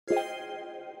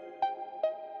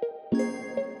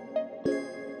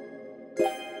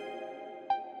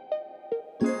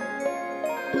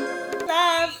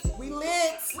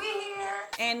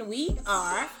and we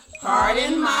are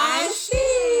Pardon My Shit.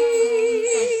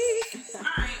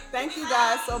 Thank you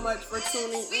guys so much for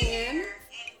tuning in.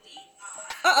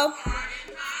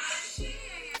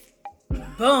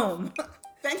 Boom.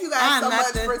 Thank you guys so much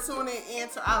for tuning in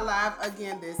to our live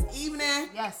again this evening.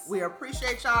 Yes. We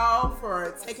appreciate y'all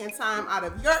for taking time out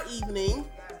of your evening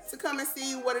to come and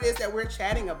see what it is that we're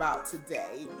chatting about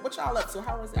today. What y'all up to?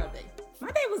 How was y'all day? My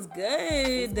day was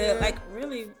good. Like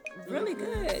really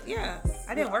good. Yeah.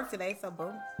 I didn't work today, so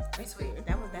boom. Sweet.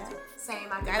 That was that. Same.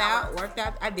 I Got out, worked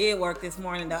out. I did work this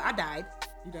morning though. I died.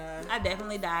 You died? I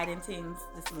definitely died in teams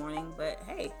this morning, but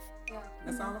hey. Yeah.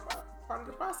 That's all part of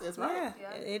the process, right?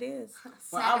 Yeah, it is.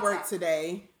 Well, I worked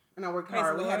today, and I worked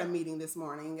hard. We Lord. had a meeting this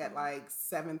morning at like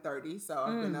 7:30, so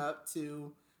I've been up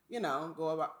to,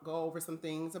 go over some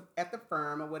things at the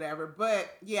firm or whatever. But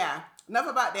yeah, enough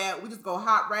about that. We just go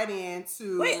hop right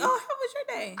into. Wait, how was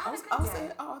your day? I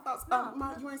thought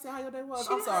Mom, you ain't say how your day was.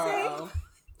 She I'm sorry. didn't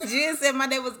Jen said my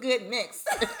day was good next.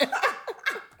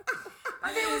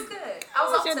 My day was good.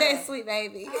 How was off your today. day, sweet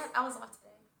baby? I was off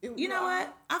today. You know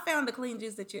what? I found the clean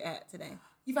juice that you're at today.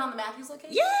 You found the Matthews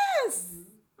location? Yes.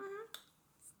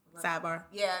 Sidebar.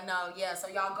 Yeah. So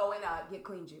y'all go and get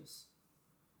clean juice.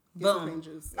 Boom.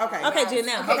 Juice. Okay. Okay, Jen.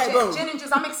 Now. Okay, boom. Gin and juice.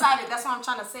 I'm excited. That's what I'm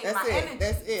trying to say.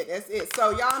 That's it.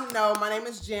 So y'all know my name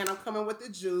is Jen. I'm coming with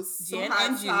the juice. Jen some hot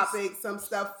and juice. topics, some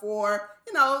stuff for,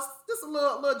 just a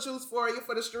little juice for you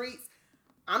for the streets.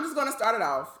 I'm just gonna start it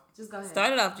off. Just go ahead.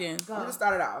 Start it off, Jen. Go. I'm gonna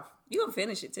start it off. You gonna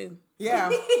finish it too. Yeah,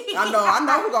 I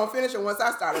know we're gonna finish it once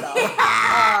I start it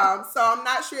off. So I'm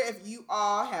not sure if you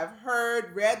all have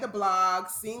read the blog,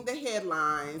 seen the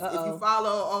headlines. Uh-oh. If you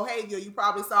follow O'Havia, you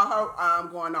probably saw her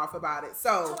going off about it.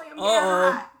 So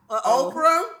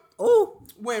Oprah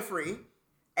Winfrey,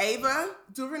 Ava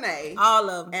DuVernay, all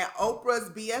of them, and Oprah's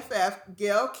BFF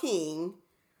Gayle King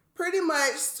pretty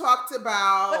much talked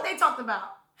about what they talked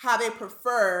about. How they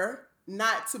prefer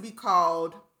not to be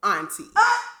called auntie.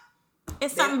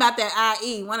 It's something about that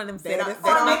IE. One of them said it. Maybe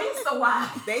it's the why.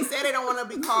 They say they don't want to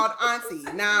be called auntie.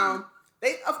 Now,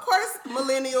 of course,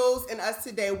 millennials and us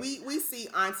today, we see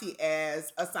auntie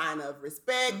as a sign of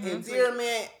respect,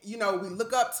 endearment. We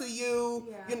look up to you.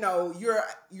 Yeah.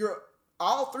 You're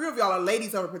all three of y'all are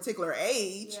ladies of a particular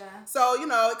age. Yeah. So,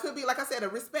 it could be, like I said, a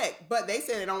respect. But they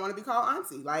say they don't want to be called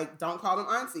auntie. Like, don't call them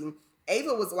auntie.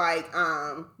 Ava was like,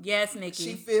 yes, Nikki.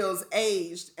 She feels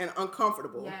aged and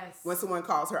uncomfortable when Yes. someone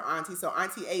calls her auntie. So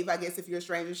Auntie Ava, I guess if you're a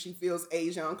stranger, she feels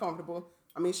aged and uncomfortable.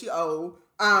 I mean, she old.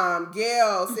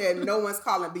 Gayle said no one's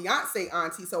calling Beyonce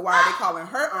auntie, so why are they calling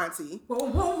her auntie?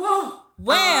 Whoa.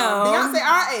 Well, Beyonce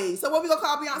our age, so what we gonna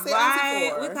call Beyonce auntie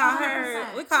for? We call her.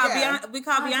 100%. We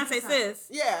call Beyonce 100%. sis.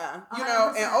 Yeah, and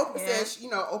 100%. Oprah says,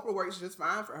 Oprah works just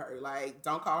fine for her. Like,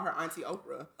 don't call her Auntie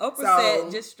Oprah. Oprah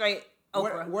said just straight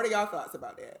Oprah. What are y'all thoughts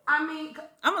about that? I mean,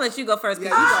 I'm gonna let you go first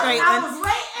because Yeah, you you go. straight. I was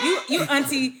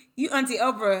waiting. You auntie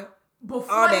Oprah.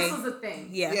 Before all day. this was a thing.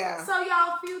 Yeah. So y'all,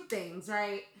 a few things,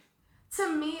 right?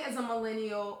 To me, as a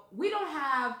millennial, we don't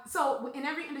have. So in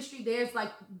every industry, there's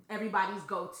like everybody's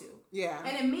go-to. Yeah.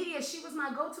 And in media, she was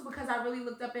my go-to because I really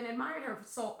looked up and admired her.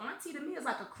 So auntie to me is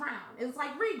like a crown. It's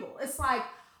like regal. It's like,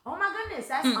 oh my goodness,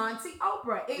 that's Auntie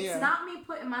Oprah. It's not me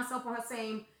putting myself on her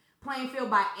same playing field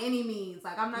by any means.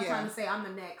 Like, I'm not trying to say I'm the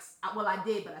next. Well, I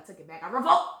did, but I took it back. I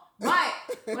revolt. But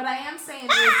what I am saying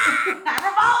is, I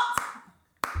revolt.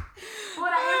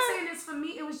 What I am saying is, for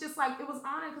me, it was just like, it was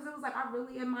honor because it was like, I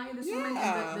really admire this woman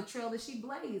and the trail that she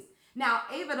blazed. Now,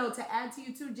 Ava, though, to add to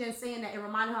you too, Jen, saying that it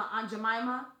reminded her of Aunt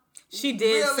Jemima. She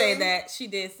did say that. She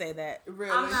did say that.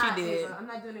 Really? I'm not, She did. Ava. I'm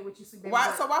not doing it with you, sweet baby.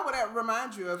 Why? So why would that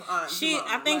remind you of Aunt Jemima?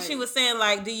 I think she was saying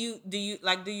like,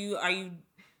 are you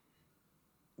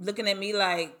looking at me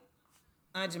like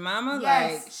Aunt Jemima?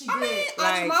 Yes, like, she did. I mean,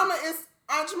 Aunt Jemima is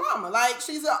Aunt Jemima. Like,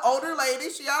 she's an older lady.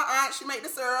 She our aunt. She make the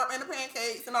syrup and the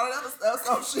pancakes and all that other stuff.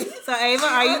 So So Ava,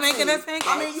 are you making us pancakes?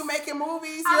 I mean, you making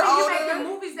movies. I You're mean, older. you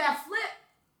making movies that flip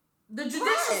the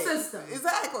judicial system.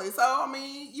 Exactly. So, I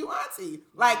mean, you auntie.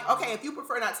 Like, okay, if you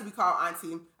prefer not to be called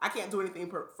auntie, I can't do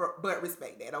anything but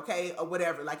respect that, okay? Or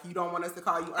whatever. Like, you don't want us to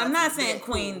call you auntie. I'm not saying that's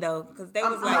queen, cool. though, because they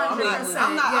I'm was not, like I'm queen. not, was-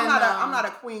 I'm not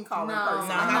a queen calling No, person.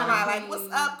 no, Like, no, I'm not no. like,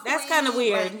 what's up, queen? That's kinda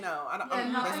weird. Like, no, I don't. Yeah,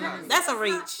 no, that's and not me. That's a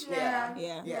reach.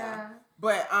 Yeah.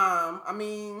 But, I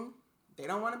mean, they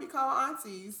don't want to be called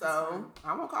aunties, so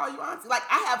I won't call you auntie. Like,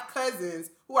 I have cousins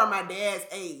who are my dad's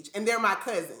age, and they're my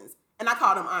cousins. And I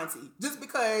call them auntie. Just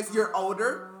because you're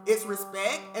older, it's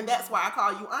respect, and that's why I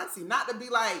call you auntie. Not to be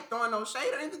like throwing no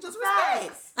shade or anything, just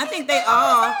respect. I think they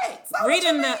all Respect. So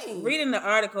reading the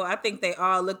article. I think they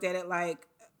all looked at it like,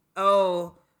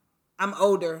 oh, I'm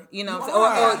older, you know, You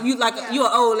or you like you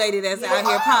an old lady that's out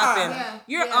here popping. Yeah.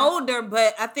 You're older,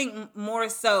 but I think more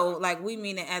so like we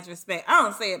mean it as respect. I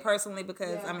don't say it personally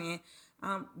because I mean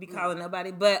I don't be calling nobody,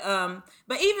 but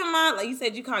even my like you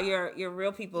said you call your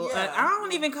real people. I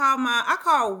don't even call I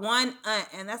call one aunt,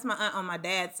 and that's my aunt on my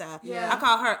dad's side. Yeah. I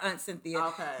call her Aunt Cynthia.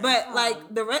 Okay. But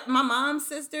like my mom's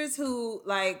sisters who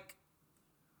like.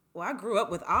 Well, I grew up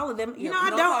with all of them. You know,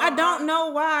 I don't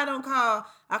know why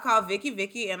I call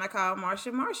Vicky, and I call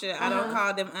Marsha. I don't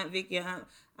call them Aunt Vicky and Aunt.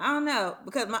 I don't know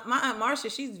because my Aunt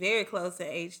Marsha, she's very close in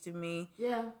age to me.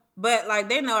 Yeah. But like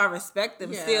they know I respect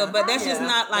them still. But that's just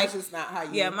not like. That's just not how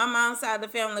you. Yeah, my mom's side of the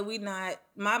family, we not.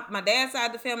 My dad's side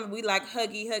of the family, we like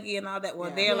huggy and all that.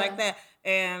 Well, they're like that,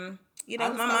 and. You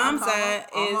know, my mom's side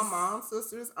is all my mom's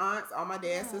sisters, aunts, all my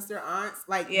dad's sister, aunts.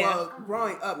 Like, well,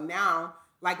 growing up now.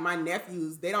 Like my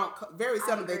nephews, they don't very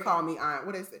seldom they call me aunt.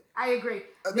 What is it? I agree.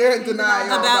 They're in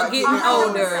denial about getting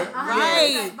older, 100%.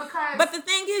 right? Because but the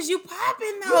thing is, you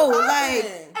popping though, like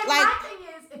my thing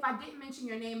is, if I didn't mention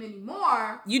your name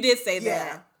anymore, you did say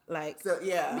that, like so,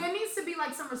 there needs to be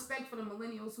like some respect for the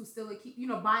millennials who still keep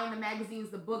buying the magazines,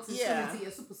 the books, and sending to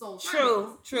your Super Soul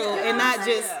friends. True, and not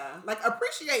just like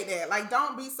appreciate that. Like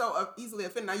don't be so easily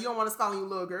offended. Now you don't want us calling you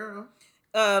little girl.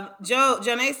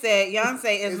 Jonae said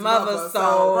Beyonce is mother,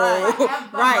 so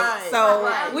right. So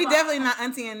we definitely not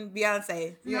Auntie and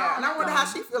Beyonce. Yeah, and I wonder how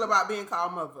she feel about being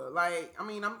called mother. Like, I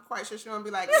mean, I'm quite sure she gonna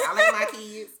be like, y'all ain't my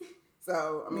kids.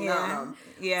 So I mean, I don't know.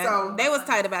 Yeah, so they was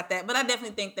tight about that, but I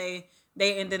definitely think they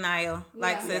in denial.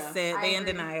 Like Sis said, they in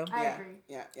denial. I agree.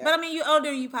 Yeah. But I mean, you older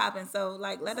and you popping, so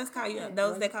like let us call you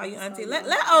those that call you Auntie. Let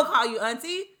O call you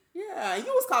Auntie. Yeah, you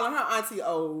was calling her Auntie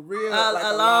O real like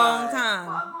a long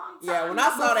time. Yeah, when I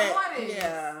saw that,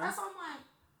 that's all I'm like,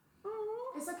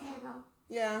 it's okay though.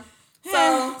 Yeah.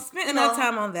 So spent enough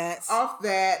time on that. Off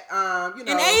that, and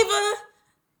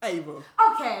Ava.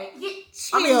 Okay.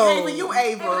 Chill. I mean, Ava, you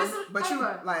Ava, but Ava, you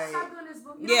like. Stop doing this,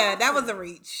 boo. That was a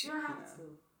reach. You don't have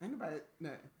to. Anybody?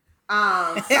 No.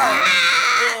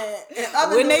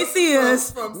 When they see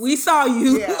us, we saw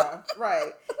you. Yeah,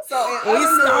 right. So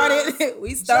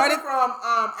we started from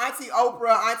Auntie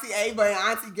Oprah, Auntie Ava, and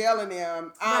Auntie Gail and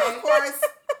them. Of course,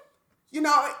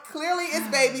 clearly it's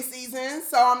baby season,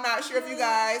 so I'm not sure if you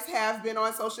guys have been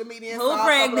on social media and saw a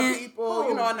couple of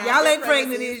people. Y'all ain't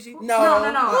pregnant, is you?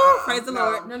 No. Praise the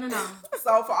Lord. No.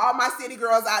 So for all my city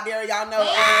girls out there, y'all know.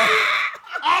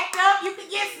 Act up, you can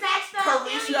get snatched up.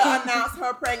 Carisha announced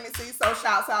her pregnancy, so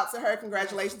shouts out to her.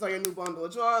 Congratulations on your new bundle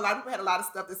of joy. A lot of people had a lot of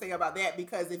stuff to say about that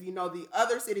because if you know the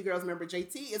other City Girls member,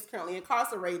 JT, is currently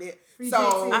incarcerated.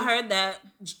 So I heard that.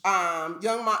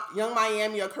 Young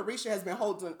Miami or Carisha has been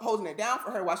holding it down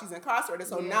for her while she's incarcerated.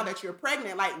 So now that you're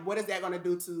pregnant, like what is that going to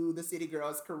do to the City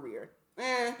Girls' career?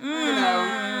 Yeah.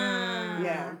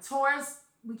 Tours,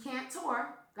 we can't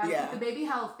tour. Gotta keep the baby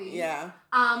healthy. Yeah.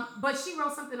 But she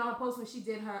wrote something on her post when she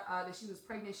did her that she was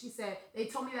pregnant. She said they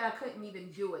told me that I couldn't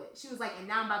even do it. She was like, and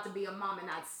now I'm about to be a mom, and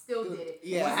I still did it.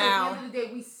 Yeah. Wow. At the end of the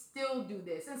day, we still do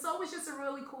this, and so it was just a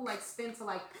really cool spin to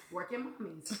working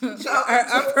mommies. Her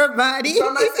upper body.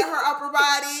 So nice at her upper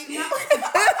body.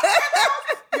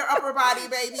 Your upper body,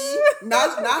 baby.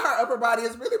 Not her upper body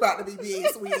is really about to be big,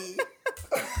 sweetie. So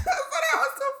that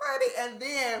was so funny, and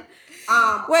then.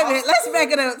 Wait a minute, let's back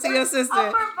it up to your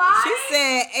sister. She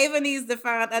said Ava needs to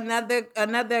find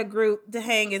another group to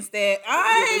hang instead.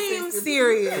 I'm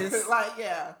serious.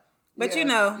 But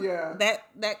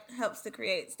that helps to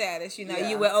create status.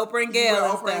 You with Oprah and Gail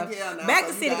and stuff. Now, back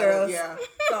to City Girls.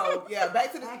 So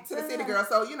back to the City Girls.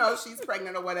 So she's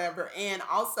pregnant or whatever, and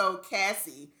also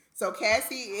Cassie. So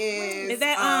Cassie is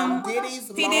that Diddy's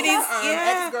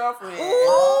ex-girlfriend.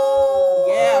 Ooh.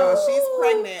 Yeah, she's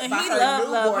pregnant and by he her new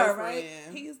love boyfriend. Her, right?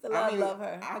 He used to love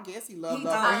her. I guess he loved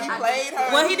her. He played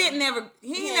her. Well, he ain't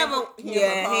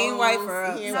wife for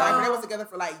her. He ain't wife her. They was together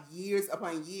for years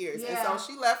upon years, and so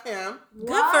she left him. Good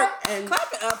for and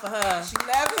clap it up for her. She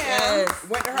left him. Yes.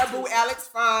 Went to her boo Alex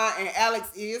Fine, and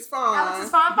Alex is fine. Alex is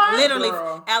fine. Literally,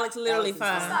 Girl. Alex literally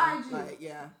fine.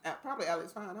 Probably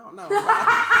Alex Fine. I don't know.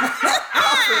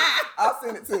 I'll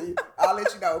send it to you. I'll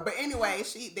let you know. But anyway,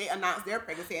 they announced their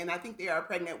pregnancy, and I think they are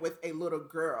pregnant with a little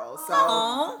girl.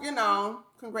 So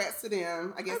congrats to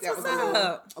them. I guess that was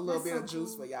a little bit of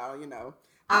juice for y'all.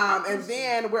 And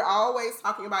then we're always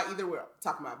talking about we're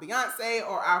talking about Beyonce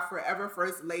or our forever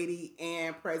First Lady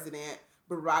and President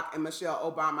Barack and Michelle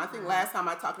Obama. I think last time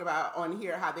I talked about on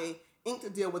here how they inked a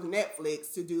deal with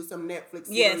Netflix to do some Netflix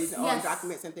series and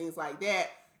documents and things like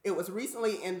that. It was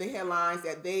recently in the headlines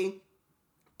that they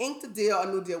inked a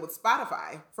new deal with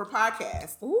Spotify for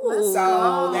podcasts. Ooh.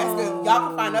 So that's good. Y'all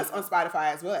can find us on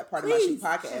Spotify as well at Part of My Chic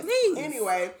Podcast. Please.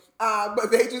 Anyway,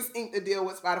 but they just inked a deal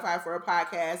with Spotify for a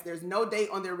podcast. There's no date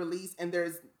on their release, and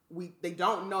they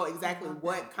don't know exactly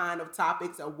what kind of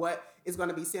topics or what is going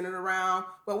to be centered around,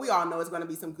 but we all know it's going to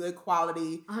be some good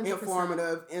quality, 100%.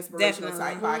 Informative, inspirational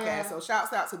type podcast. So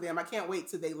shouts out to them. I can't wait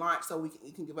till they launch so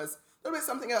you can give us a little bit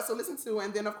something else to listen to,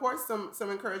 and then of course some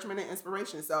encouragement and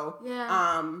inspiration. So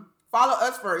follow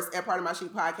us first at Part of My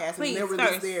Chic Podcast, and then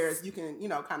release theirs. You can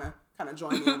kind of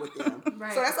join in with them.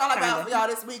 Right. So that's all I got for y'all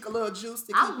this week. A little juice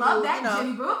to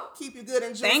keep you good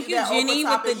and juicy. Thank you, Jenny,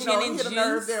 with the gin and juice. Hit a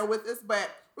nerve there with us, but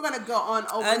we're gonna go on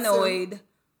over annoyed.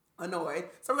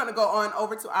 So we're gonna go on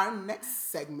over to our next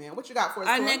segment. What you got for us?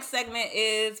 Our next segment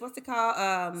is what's it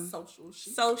called? Social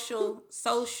chic.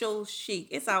 Social chic.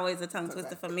 It's always a tongue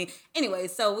twister for me. Anyway,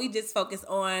 so we just focus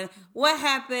on what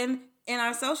happened in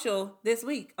our social this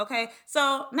week. Okay,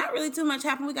 so not really too much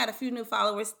happened. We got a few new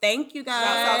followers. Thank you guys.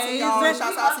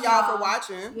 Shout out to y'all for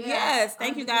watching. Yes,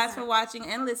 thank you guys for watching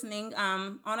and listening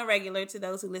on a regular. To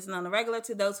those who listen on a regular,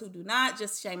 to those who do not,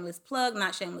 just shameless plug,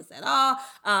 not shameless at all,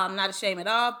 not a shame at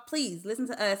all. Please listen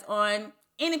to us on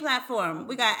any platform.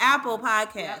 We got Apple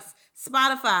Podcasts,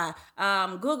 Spotify,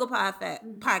 Google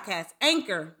Podcasts,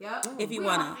 Anchor. Yep. If you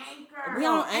wanna. We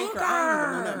on Anchor. I don't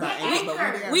even know nothing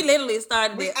about Anchor. We literally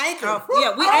started it. Anchor.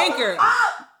 We Anchor.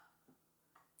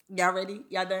 Y'all ready?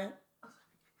 Y'all done?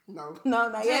 No,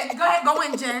 not yet. Go ahead. Go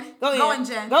in, Jen. Go in,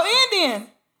 Jen. Go in then.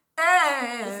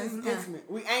 This is intimate.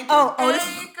 We Anchor. Oh, Anchor.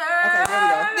 Okay,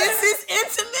 there we go. This is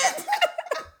intimate.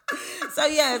 So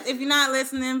yes, if you're not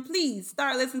listening, please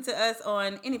start listening to us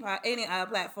on any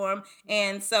platform.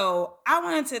 And so I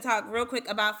wanted to talk real quick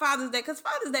about Father's Day, because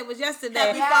Father's Day was yesterday.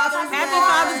 Happy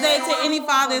Father's Day to any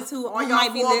fathers who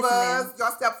might be listening.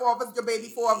 Your step fathers, your baby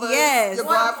fathers, yes, your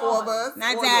god fathers,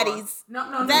 not daddies.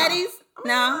 No, daddies.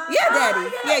 No, yeah,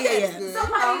 daddies. Yeah.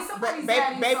 Somebody's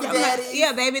baby daddies.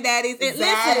 Yeah, baby daddies.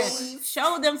 Listen,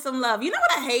 show them some love. You know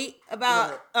what I hate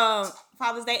about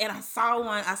Father's Day, and I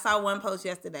saw one post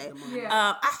yesterday.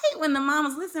 I hate when the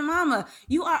mamas, listen, mama,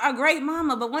 you are a great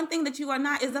mama, but one thing that you are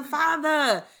not is a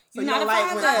father. You're not a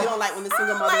father. You don't like when the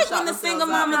single mothers when the single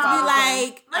mamas be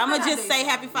like, I'm going to just say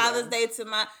Happy Father's Day to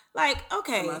my,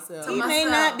 okay, he may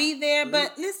not be there,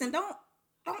 but listen, don't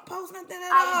post nothing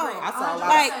at all. I saw a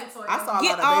lot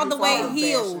get of all the way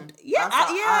healed.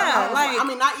 I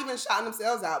mean, not even shouting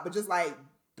themselves out, but just like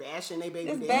bashing they baby.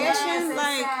 Just bashing,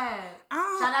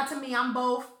 shout out to me. I'm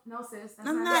both. No, sis.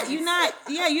 I'm not. You're not.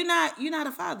 Yeah, you're not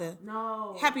a father.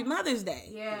 No. Happy Mother's Day.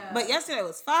 Yeah. But yesterday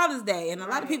was Father's Day, and a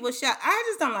lot of people shout. I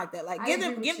just don't like that. Like,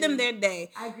 give them their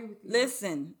day. I agree with you.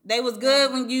 Listen, they was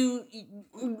good when you.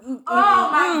 Oh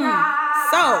my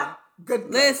God. So good.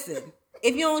 Listen,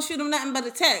 if you don't shoot them nothing but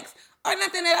a text or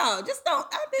nothing at all, just don't.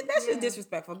 I think that's just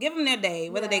disrespectful. Give them their day,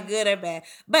 whether they good or bad.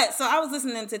 But so I was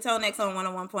listening to Tonex on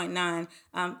 101.9.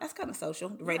 That's kind of social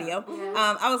radio.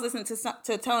 Yeah. I was listening to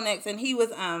Tonex, and he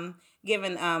was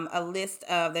giving a list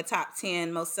of the top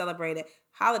 10 most celebrated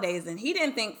holidays, and he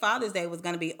didn't think Father's Day was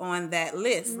going to be on that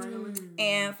list.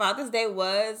 And Father's Day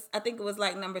was, I think it was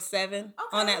like number 7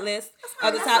 on that list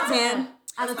of the top 10.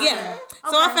 Yeah.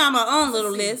 So I found my own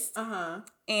little list.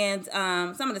 And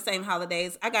some of the same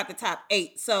holidays. I got the top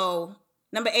 8. So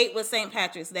number 8 was St.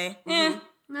 Patrick's Day. Do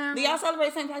y'all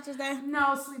celebrate St. Patrick's Day?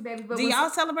 No, sweet baby. But do y'all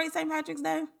celebrate St. Patrick's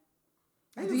Day?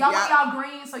 Do y'all wear y'all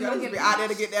green so you'll get out there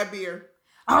to get that beer?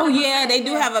 Oh yeah, they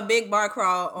do have a big bar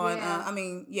crawl on. A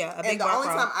big bar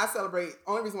crawl.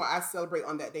 Only reason why I celebrate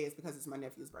on that day is because it's my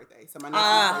nephew's birthday. So my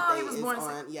nephew's birthday is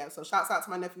on. Yeah, so shouts out to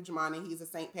my nephew Jamani. He's a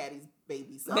St. Patty's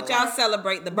baby. So. But y'all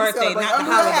celebrate the birthday, not the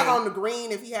holiday. We have on the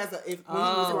green if he has when he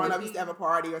was growing up, he used to have a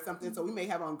party or something. So we may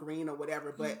have on green or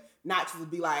whatever, but not to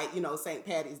be like St.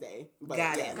 Patty's Day. But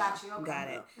got it. Got you. Okay. Got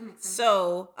it.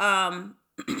 So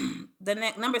the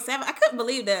next number 7, I couldn't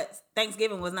believe that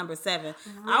Thanksgiving was number 7.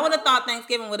 I would have thought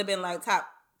Thanksgiving would have been like top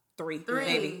 3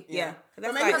 maybe. Yeah.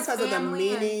 But maybe because of the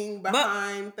meaning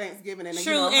behind Thanksgiving. And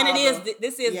true, and it is.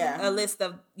 This is a list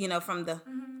of from the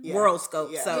world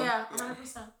scope. Yeah. So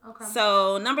 100%. Okay.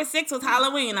 So number 6 was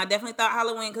Halloween. I definitely thought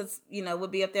Halloween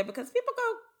would be up there because people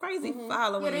go crazy for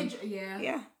Halloween.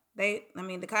 Yeah.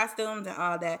 The costumes and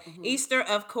all that. Easter,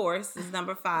 of course, is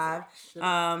number 5.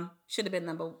 Should have been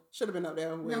up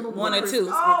there with number 1 or 2.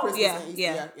 Oh, yeah.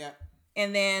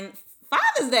 And then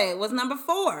Father's Day was number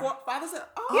 4. Father's Day.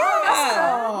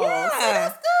 Oh, yeah. See,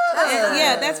 that's good.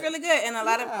 Yeah, that's really good. And a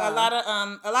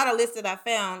lot of lists that I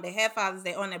found, they had Father's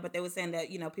Day on there, but they were saying that,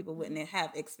 people wouldn't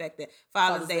have expected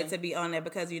Father's Day to be on there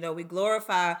because, we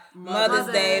glorify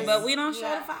Mother's Day, but we don't show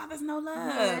the fathers no love.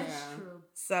 That's true.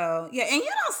 So, yeah, and you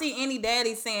don't see any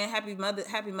daddies saying Happy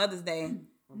Mother's Day.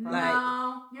 No, you're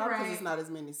right. right. Because there's not as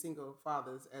many single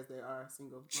fathers as there are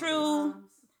single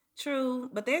True,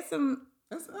 but there's some...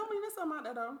 there's some out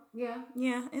there, though. Yeah.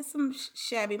 Yeah, and some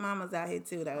shabby mamas out here,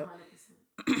 too, though.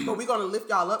 100%. But we're going to lift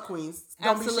y'all up, queens.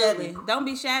 Absolutely. Don't be shabby. Don't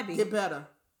be shabby. Get better.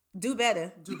 Do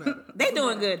better. Do better. They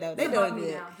doing good, though. They doing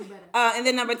good. And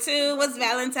then number 2 was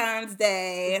Valentine's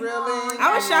Day. Really?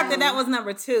 I was shocked that was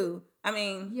number 2. I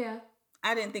mean... Yeah.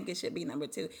 I didn't think it should be number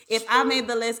 2. If I made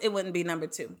the list, it wouldn't be number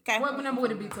 2. Okay. What number would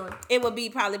it be, Tori? It would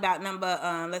be probably about number.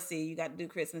 Let's see. You got to do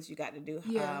Christmas. You got to do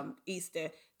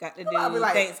Easter. Got to do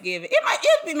Thanksgiving.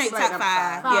 It'd make top 5.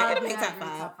 Yeah, it'll make top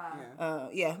 5.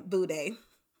 Yeah. Boo Day.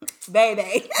 Bay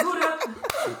Day.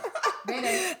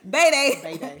 Bay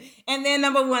Day. And then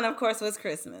number 1, of course, was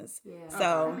Christmas. Yeah.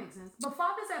 So that makes sense. But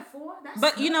Father's at 4.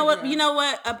 But you know what? You know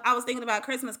what? I was thinking about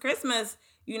Christmas. Christmas,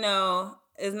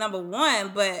 is number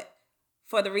 1, but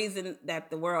for the reason that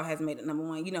the world has made it number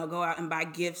 1, go out and buy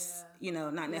gifts,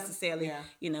 not necessarily,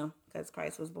 because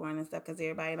Christ was born and stuff, because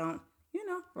everybody don't,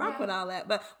 rock with all that.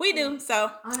 But we do.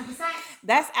 So 100%.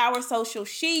 That's our social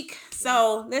chic.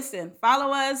 So listen,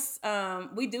 follow us.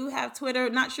 We do have Twitter.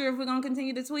 Not sure if we're going to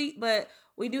continue to tweet, but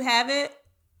we do have it.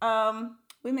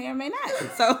 We may or may not.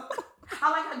 So... I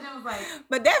like how Jim was like.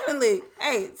 But definitely,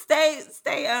 hey, stay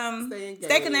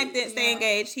connected, stay Yeah.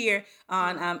 engaged here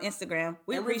on Instagram.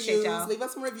 We appreciate reviews. y'all. Leave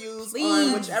us some reviews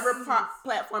Please. on whichever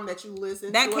platform that you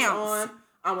listen That to counts. us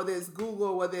on. Whether it's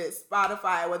Google, whether it's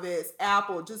Spotify, whether it's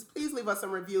Apple, just please leave us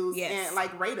some reviews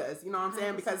and rate us. You know what I'm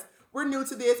saying? Because we're new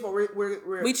to this, but we're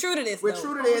true to this. We're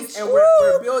true to this, and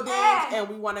we're building, and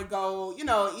we want to go,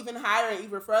 even higher and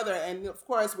even further. And of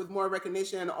course, with more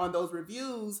recognition on those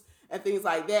reviews and things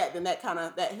like that, then that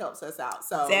helps us out.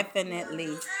 So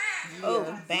definitely.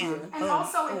 Bam. And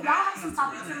also, if y'all have some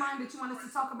topics in mind that you want us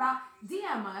to talk about,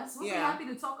 DM us. We'll be happy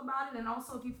to talk about it. And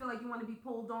also, if you feel like you want to be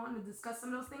pulled on to discuss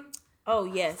some of those things. Oh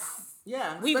yes.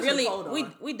 Yeah. We really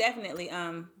we definitely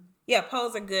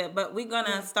polls are good, but we're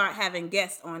gonna start having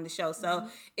guests on the show. So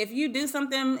if you do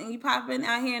something and you pop in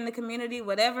out here in the community,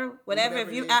 whatever,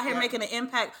 if you out here making an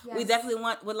impact, we definitely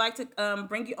would like to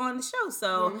bring you on the show.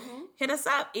 So hit us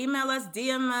up, email us,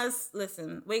 DM us.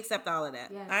 Listen, we accept all of that.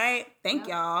 Yes. All right, thank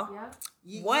y'all.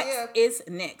 Yep. What is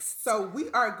next? So we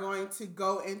are going to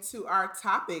go into our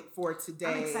topic for today.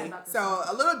 I'm excited about this. So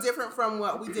a little different from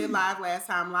what we did last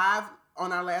time.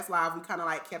 On our last live, we kind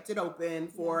of kept it open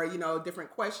for,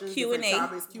 different questions, different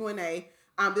topics, Q&A.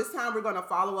 This time we're going to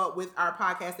follow up with our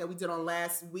podcast that we did on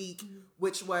last week,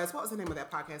 which was, what was the name of that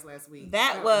podcast last week?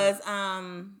 That was,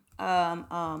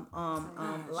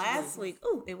 last week.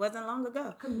 Ooh, it wasn't long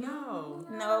ago. No,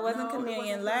 it wasn't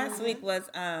Communion. Last week was,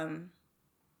 gosh,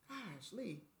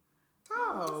 Lee.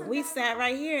 Oh. We sat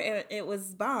right here and it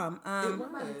was bomb. It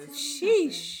was.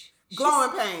 Sheesh.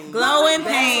 Glowing pain. Glowing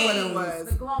pain. That's what it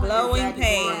was. Glowing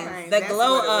pain. The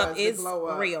glow up is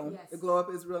real. The glow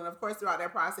up is real. And of course, throughout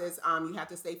that process, you have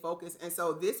to stay focused. And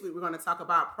so this week, we're going to talk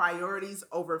about priorities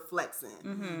over flexing.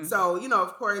 Mm-hmm. So,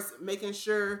 of course, making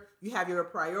sure you have your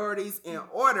priorities in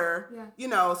order,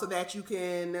 so that you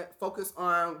can focus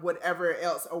on whatever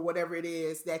else or whatever it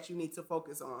is that you need to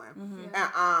focus on. Mm-hmm.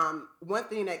 And one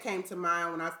thing that came to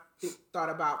mind when I thought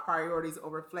about priorities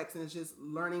over flexing is just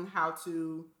learning how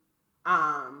to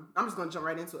I'm just going to jump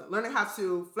right into it. Learning how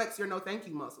to flex your no thank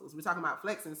you muscles. We're talking about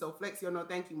flexing. So flex your no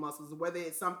thank you muscles, whether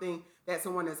it's something that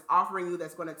someone is offering you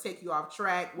that's going to take you off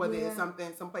track, whether it's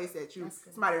someplace that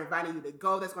somebody inviting you to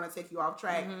go that's going to take you off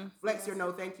track. Flex your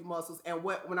no thank you muscles. And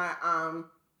when I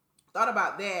thought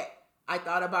about that, I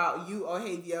thought about you,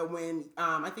 Ohavia, when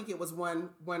I think it was one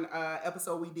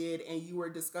episode we did, and you were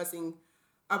discussing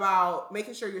about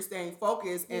making sure you're staying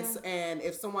focused, and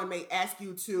if someone may ask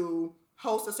you to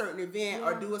host a certain event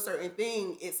or do a certain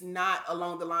thing, it's not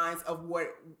along the lines of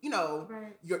what,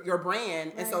 your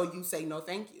brand. And so you say, no,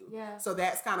 thank you. Yeah. So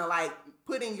that's kind of like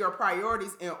putting your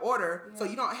priorities in order. So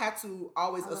you don't have to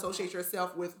always associate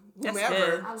yourself with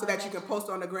whomever so that you can post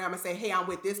on the gram and say, hey, I'm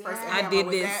with this person. Hey, I did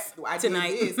this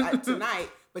tonight.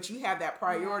 But you have that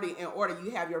priority in order.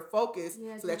 You have your focus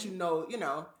so that you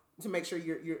know, to make sure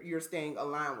you're staying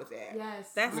aligned with that. Yes.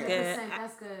 That's good.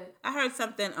 That's good. I heard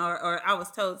something or I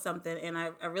was told something, and I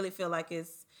really feel like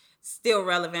it's still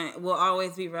relevant, will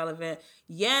always be relevant.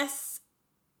 Yes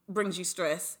brings you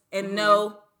stress, and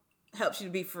no helps you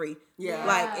to be free. Yeah.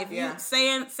 Like if you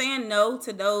saying no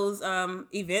to those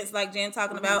events like Jen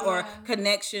talking about or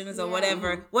connections or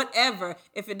whatever,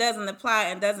 if it doesn't apply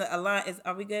and doesn't align,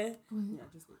 are we good? Yeah,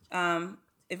 just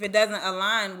if it doesn't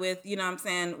align with, you know what I'm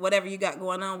saying, whatever you got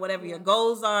going on, whatever your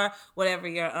goals are, whatever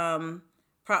your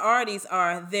priorities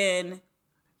are, then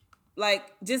like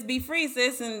just be free,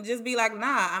 sis, and just be like,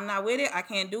 nah, I'm not with it. I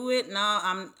can't do it. No,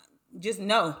 I'm just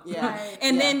no. Yeah. Right.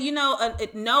 And then, you know,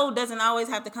 no doesn't always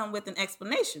have to come with an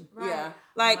explanation. Right. Yeah.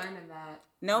 Like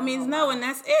no means no, and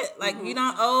that's it. Like you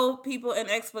don't owe people an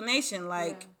explanation.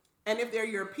 Like and if they're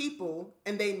your people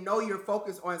and they know you're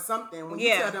focused on something, when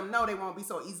you tell them no, they won't be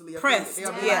so easily offended.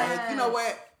 They'll be like, you know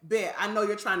what, bet, I know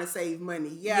you're trying to save money.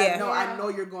 I know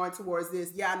you're going towards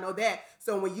this. Yeah, I know that.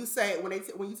 So when you say when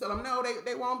you tell them no,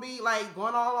 they won't be like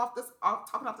going all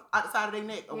talking off the side of their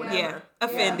neck or whatever. Yeah,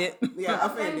 offended. Yeah,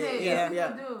 offended. Yeah.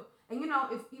 Do. And you know,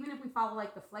 even if we follow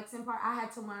like the flexing part, I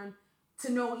had to learn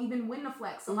to know even when to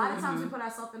flex. A lot of times we put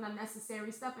ourselves in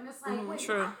unnecessary stuff, and it's like, wait, why did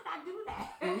I do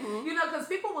that? You know, because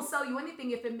people will sell you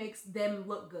anything if it makes them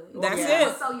look good. That's it.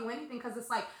 They'll sell you anything because it's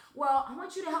like, well, I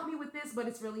want you to help me with this, but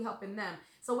it's really helping them.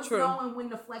 So it's knowing when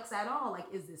to flex at all. Like,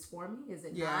 is this for me? Is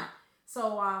it not?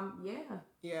 So,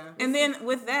 Yeah. And then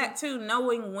with that too,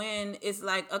 knowing when it's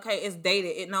like, okay, it's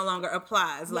dated, it no longer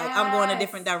applies. Like I'm going a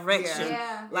different direction.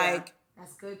 Yeah. Like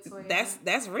that's good too.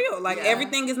 That's real. Like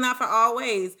everything is not for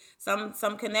always.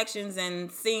 Some connections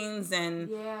and scenes and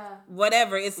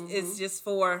whatever. It's just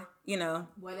for, you know,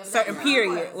 whatever certain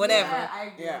period, whatever.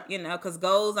 You know, because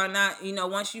goals are not, you know,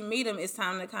 once you meet them, it's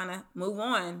time to kind of move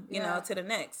on, you know, to the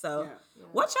next. So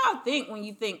what y'all think when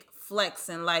you think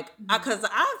flexing? Like, because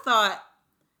I thought,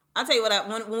 I'll tell you what,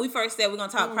 when we first said we're going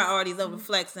to talk priorities over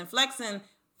flexing. Flexing,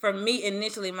 for me,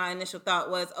 initially, my initial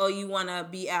thought was, oh, you want to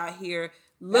be out here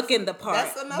looking the part,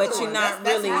 but you're not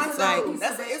really like.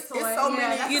 It's so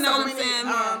many. You know what I'm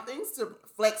saying? Things to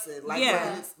flex it, like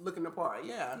it's looking the part.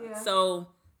 Yeah. So,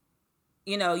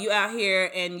 you know, you out here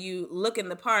and you looking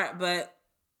the part, but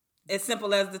as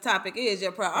simple as the topic is,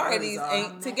 your priorities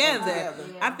ain't together.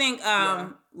 I think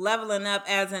leveling up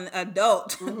as an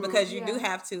adult because you do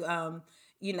have to,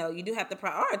 you know, you do have to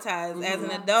prioritize as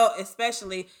an adult,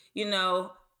 especially, you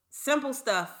know, simple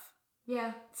stuff.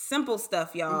 Yeah. Simple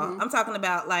stuff, y'all. I'm talking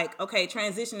about like, okay,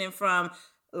 transitioning from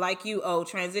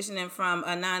transitioning from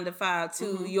a 9 to 5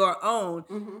 to your own.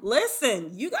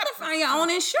 Listen, you got to find your own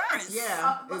insurance.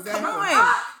 Yeah, exactly. Come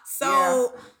on.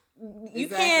 So you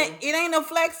can't. It ain't no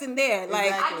flexing there.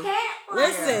 Like I can't.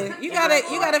 Listen, you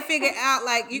gotta figure out.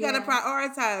 Like you gotta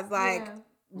prioritize. Like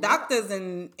doctors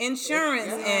and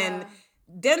insurance and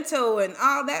dental and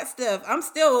all that stuff. I'm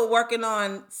still working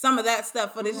on some of that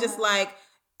stuff, but it's just like.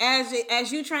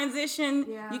 As you transition,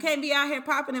 you can't be out here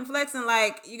popping and flexing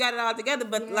like you got it all together,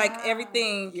 but like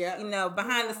everything, you know,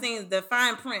 behind the scenes, the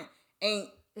fine print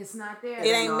ain't. It's not there. It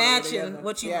ain't matching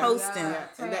what you posting.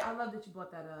 I love that you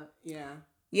brought that up.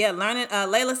 Yeah, learning.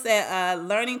 Layla said,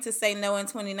 learning to say no in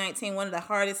 2019, one of the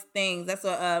hardest things. That's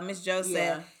what Miss Jo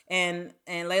said, and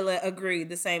Layla agreed.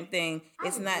 The same thing.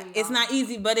 It's not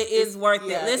easy, but it is worth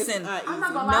it. Listen, I'm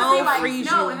not gonna lie.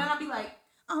 No, and then I'll be like.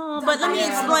 Oh, but let me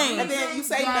explain. And then you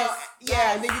say no,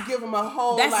 and then you give them a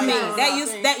whole. That's like, me. That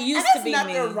used to be me. There's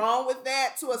nothing wrong with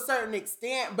that to a certain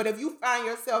extent, but if you find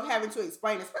yourself having to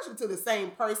explain, especially to the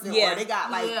same person, or they got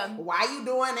like, why you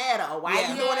doing that, or why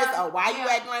you doing this, or why you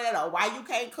acting like that, or why you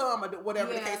can't come, or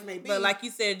whatever the case may be. But like you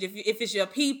said, if it's your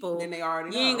people, then they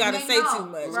already you ain't got to say too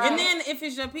much. Right. And then if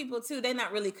it's your people too, they're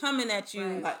not really coming at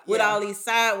you with all these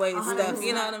sideways stuff.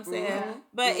 You know what I'm saying?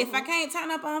 But if I can't turn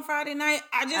up on Friday night,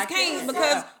 I just can't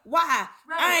because why?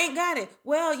 I ain't got it.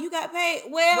 Well, you got paid.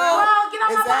 Well, get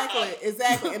on my pocket.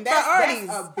 Exactly. And that's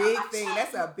a big thing.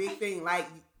 That's a big thing. Like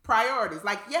priorities.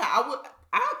 Like,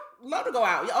 I love to go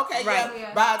out. Okay,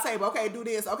 buy a table. Okay, do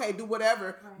this. Okay, do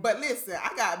whatever. Right. But listen,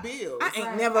 I got bills. I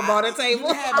ain't never bought a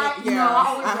table.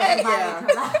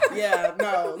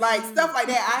 No. Like stuff like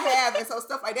that I have. And so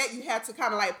stuff like that you have to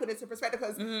kind of like put into perspective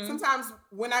because sometimes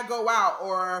when I go out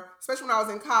or especially when I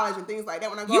was in college and things like that,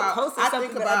 when I go out, I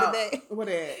think about what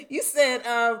it. You said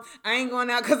I ain't going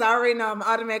out because I already know I'm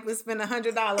automatically spending $100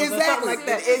 exactly. or something like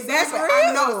that. Exactly. That's real.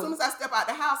 I know as soon as I step out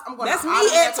the house, I'm going to me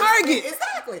at Target.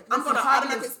 Exactly. I'm going to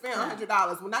automatically spend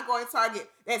 $100. When I go in Target,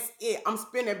 that's it. I'm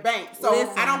spending bank. So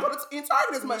I don't go in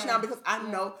Target as much now because I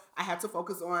know I have to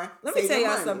focus on Let me tell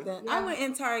y'all something. I went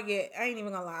in Target. I ain't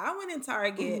even gonna lie. I went in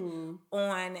Target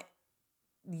on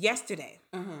yesterday.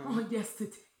 On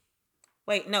yesterday.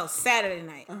 Wait, no, Saturday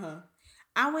night.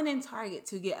 I went in Target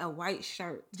to get a white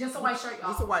shirt. Just a white shirt,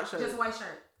 y'all. Just a white shirt. Just a white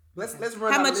shirt. Let's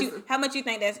run. How much you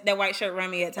think that white shirt run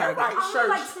me at Target? That white shirt.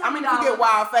 Like I mean, if you get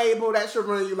Wild Fable, that should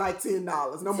run you like $10.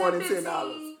 No more than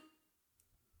 $10.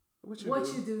 What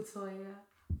you do, Toya?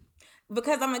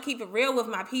 Because I'm gonna keep it real with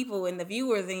my people and the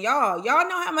viewers and y'all. Y'all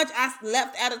know how much I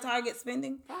left out of Target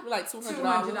spending? Probably like $200.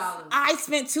 I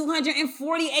spent $248,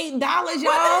 y'all. What the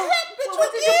heck, bitch?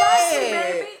 What did you buy,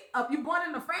 baby? You bought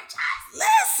in the franchise?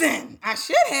 Listen, I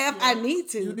should have. Yeah. I need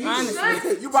to.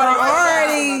 Honestly, you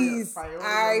priorities.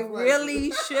 I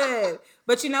really should.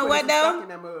 But you know what though?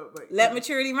 Let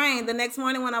maturity reign. The next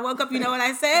morning when I woke up, you know what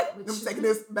I said? I'm taking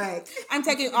this back. I'm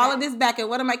taking all of this back. And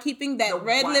what am I keeping? That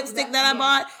red lipstick that I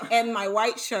bought and my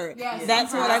white shirt. Yes.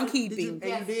 That's what I'm keeping.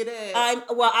 And you did it.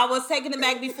 I was taking it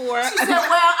back before. She said,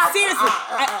 well, seriously,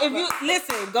 if you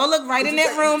listen, go look right in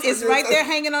that room. It's right there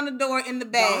hanging on the door in the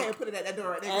bag. Go ahead and put it at that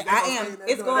door right there. I am.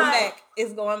 It's going back.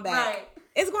 It's going back. Right.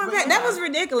 It's going back. That was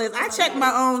ridiculous. I checked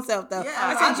my own self though. Yeah,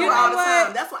 I said, you know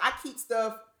what? That's why I keep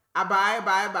stuff. I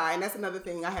buy, and that's another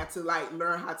thing I have to like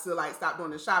learn how to like stop doing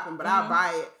the shopping. But I'll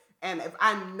buy it, and if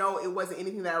I know it wasn't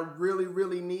anything that I really,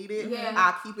 really needed,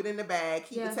 I'll keep it in the bag,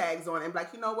 keep the tags on it, and be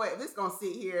like, you know what, if it's gonna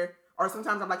sit here. Or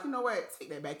sometimes I'm like, you know what? Take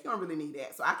that back. You don't really need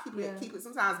that. So I keep it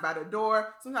sometimes by the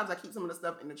door. Sometimes I keep some of the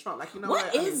stuff in the trunk. Like, you know what?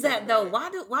 What is that though? Why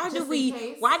do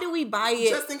we buy it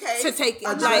just in case to take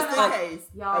just in case?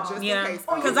 Just in case.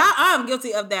 Because I'm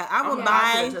guilty of that. I will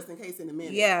buy just in case in a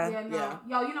minute. Yeah.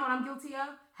 Yo, you know what I'm guilty of?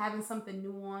 Having something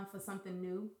new on for something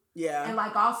new. Yeah. And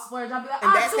like I'll splurge. I'll be like,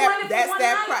 and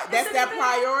that's that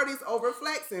priorities over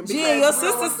flexing. Gee, your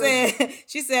sister said,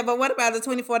 she said, but what about the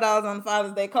 $24 on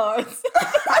Father's Day cards?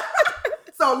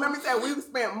 So let me tell you, we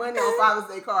spent money on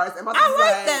Father's Day cards. And my I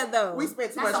like that though. We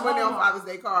spent too much money on Father's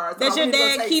Day cards. Does your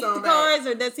dad keep the cards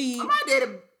or does he? My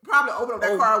dad probably opened up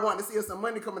that card wanting to see if some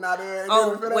money coming out of there. And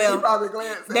he probably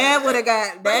glanced at Dad would have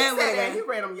got. Dad would have got. He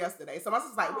read them yesterday. So my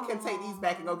sister's like, we can take these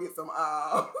back and go get some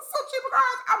cheaper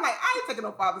cards. I'm like, I ain't taking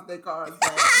no Father's Day cards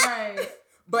back. Right.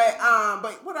 But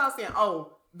what I was saying,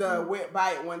 the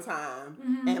buy it one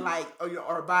time and like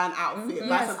or buy an outfit,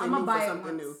 buy something new for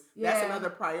something new. Yeah. That's another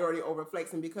priority over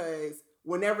flexing because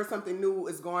whenever something new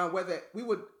is going, my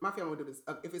family would do this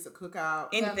if it's a cookout,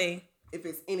 anything. If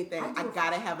it's anything, I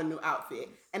gotta have a new outfit,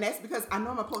 and that's because I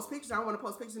know I'm gonna post pictures. I don't want to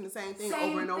post pictures in the same thing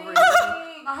over and over again.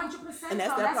 100%. And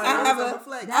that's that priority over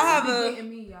flex. Getting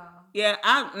me, y'all. Yeah,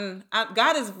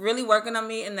 God is really working on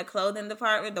me in the clothing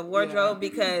department, the wardrobe,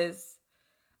 because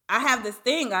I have this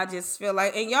thing. I just feel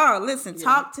like, and y'all, listen,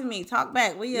 talk to me, talk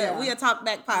back. We a talk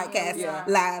back podcast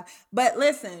live. But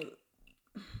listen,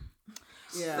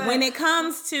 when it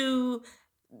comes to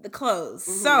the clothes,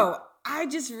 so I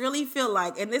just really feel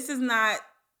like, and this is not,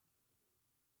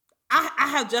 I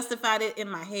have justified it in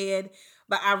my head,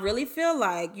 but I really feel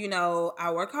like,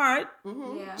 I work hard.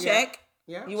 Check.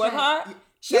 Yeah. You work hard?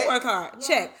 She work hard. Yes.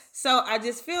 Check. So I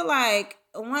just feel like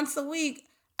once a week,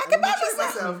 I can buy me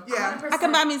something. Yeah. I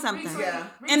can buy me something. Yeah.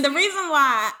 And the reason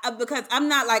why, because I'm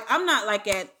not like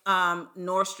at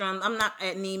Nordstrom. I'm not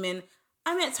at Neiman.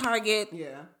 I'm at Target.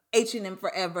 Yeah. H&M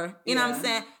forever. You know what I'm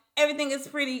saying? Everything is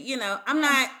pretty, I'm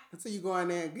not. Until you go in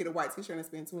there and get a white t-shirt and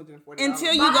spend $240.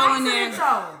 Until you go in there.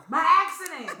 By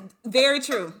accident. Very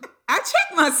true. I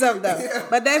check myself though.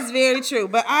 But that's very true.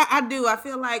 But I do. I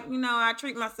feel like, I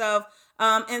treat myself.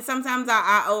 And sometimes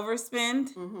I overspend.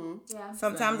 Yeah.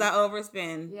 Sometimes I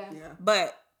overspend. Yeah.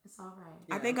 But it's all right.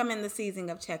 I think I'm in the season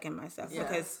of checking myself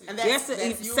because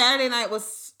that's Saturday night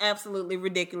was absolutely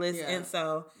ridiculous, and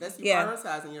so that's you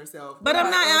prioritizing yourself. But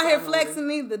I'm not out here flexing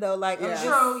either, though. Like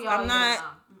I'm not.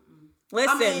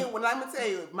 Listen, I mean, let me tell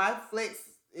you, my flex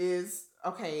is.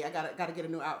 Okay, I gotta get a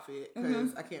new outfit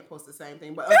because I can't post the same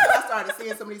thing. But until I started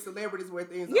seeing some of these celebrities wear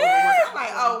things, I'm like,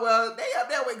 oh well, they up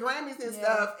there with Grammys and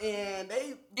stuff, and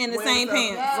they in the same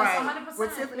pants, right? 100%. When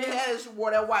Tiffany Haddish wore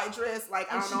that white dress,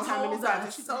 like I don't know how many times,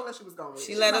 and she told us she was gonna wear it.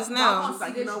 She let us know. She was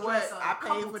like, you know what, I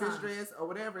paid for this dress or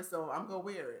whatever, so I'm gonna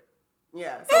wear it.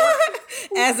 Yeah. So,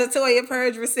 as a Toya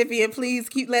Purge recipient, please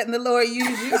keep letting the Lord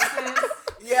use you.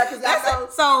 Yeah, because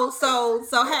that's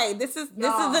so. Hey, this is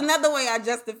another way I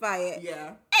justify it.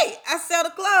 Yeah. Hey, I sell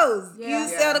the clothes. Yeah. You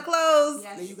sell the clothes.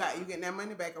 Yes. Then you getting that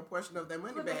money back, a portion of that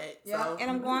money back. Yeah. So, and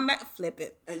I'm going back to flip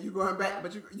it. And you going back,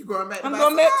 but you going back. I'm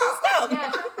going back to stuff.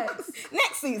 Yeah,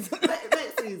 next season.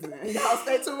 Next season. And y'all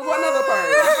stay tuned for another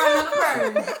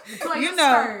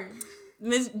purge.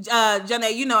 Miss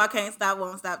Janae, I can't stop,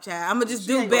 won't stop, child. I'm gonna just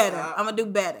do better. I'm gonna do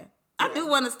better. I do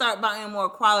want to start buying more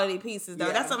quality pieces, though.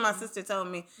 Yeah. That's what my sister told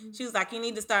me. She was like, you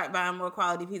need to start buying more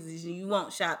quality pieces. You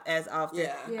won't shop as often.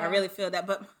 Yeah. I really feel that.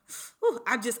 But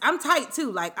I'm tight,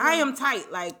 too. Like, I am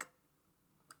tight. Like,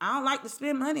 I don't like to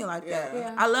spend money like that.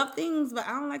 Yeah. I love things, but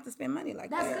I don't like to spend money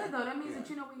like that. That's good, though. That means that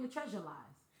you know where your treasure lies.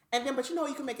 And then, but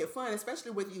you can make it fun,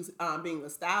 especially with you being a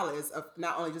stylist, of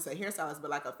not only just a hairstylist, but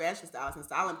like a fashion stylist and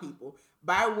styling people.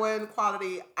 Buy one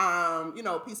quality,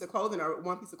 piece of clothing or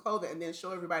one piece of clothing, and then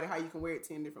show everybody how you can wear it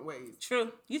 10 different ways.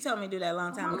 True. You told me to do that a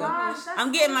long time ago. Gosh,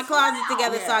 I'm getting my closet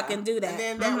together so I can do that. And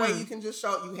then that way you can just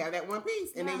show you have that one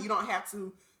piece, and then you don't have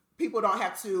to. People don't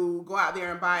have to go out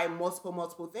there and buy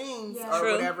multiple things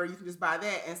or whatever. You can just buy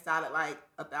that and style it like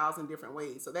 1,000 different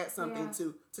ways. So that's something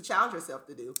to challenge yourself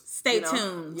to do. Stay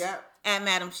tuned. Yep. At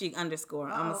Madam Chic _. I'm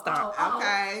gonna start.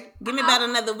 Okay. Give me about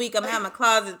another week. I'm gonna have my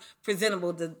closet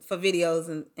presentable for videos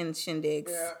and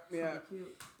shindigs. Yeah.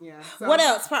 So, what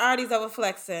else? Priorities over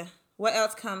flexing. What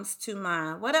else comes to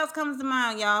mind? What else comes to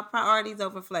mind, y'all? Priorities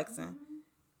over flexing.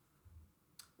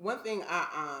 One thing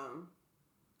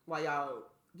while y'all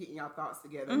getting y'all thoughts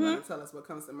together, I'm gonna tell us what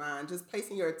comes to mind. Just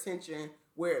placing your attention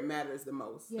where it matters the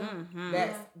most.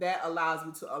 That allows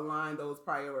you to align those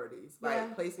priorities.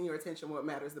 Like placing your attention where it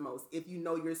matters the most. If you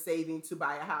know you're saving to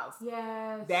buy a house,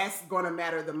 that's gonna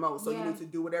matter the most. So you need to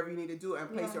do whatever you need to do and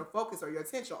place your focus or your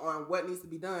attention on what needs to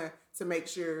be done to make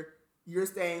sure you're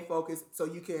staying focused so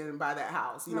you can buy that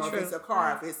house. If it's a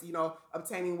car, if it's,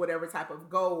 obtaining whatever type of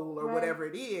goal or whatever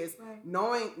it is,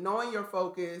 knowing your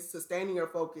focus, sustaining your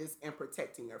focus, and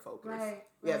protecting your focus.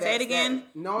 Yeah, say it again.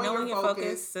 Knowing your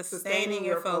focus, sustaining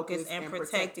your focus, and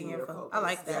protecting your focus. I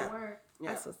like that.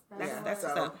 That's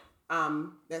stuff.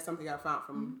 That's something I found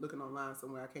from looking online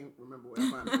somewhere. I can't remember where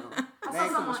I found it from. I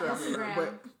saw something on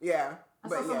Instagram. I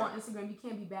saw something on Instagram. You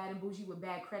can't be bad and bougie with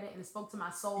bad credit, and it spoke to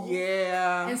my soul.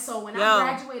 Yeah. And so when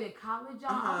I graduated college, y'all,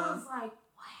 I was like,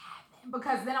 what happened?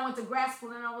 Because then I went to grad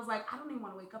school, and I was like, I don't even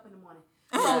want to wake up in the morning.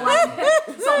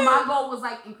 So my goal was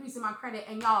like increasing my credit.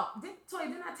 And y'all,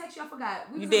 didn't I text you? I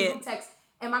forgot. We did group text.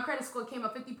 And my credit score came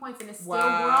up 50 points, and it's still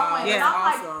growing. Yeah, and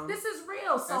I'm like, this is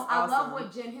real. So I love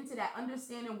what Jen hinted at,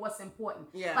 understanding what's important.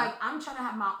 Yeah. Like, I'm trying to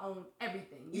have my own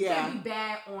everything. You can't be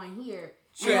bad on here.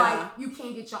 And like, you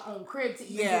can't get your own crib to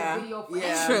even do a video for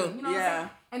anything. True. You know what I'm saying?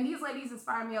 And these ladies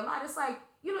inspire me a lot. It's like,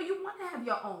 you want to have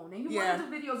your own, and you want to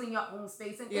do videos in your own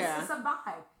space, and it's a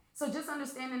vibe. So just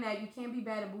understanding that you can't be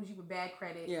bad and bougie with bad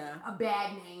credit, a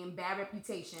bad name, bad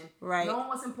reputation. Right. Knowing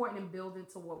what's important and building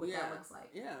toward what that looks like.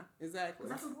 Yeah, exactly.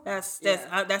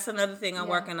 That's another thing I'm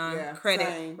working on.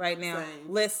 Credit right now. Same.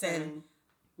 Listen.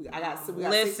 We got 6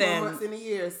 more months in the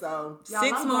year, so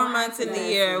 6 more months in the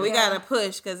year. We gotta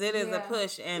push because it is a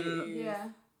push, and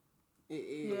it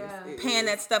is. Paying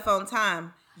that stuff on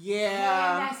time.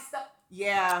 Yeah.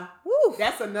 Woo.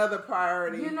 That's another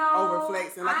priority over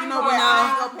flexing. Like, what? I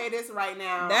ain't gonna pay this right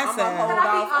now. I'm gonna hold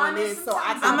off on this so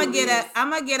I can I'm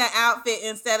gonna get an outfit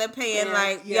instead of paying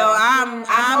I'm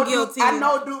guilty. I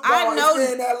know Duke is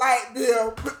paying that light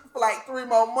bill for like 3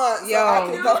 more months. Yo, so I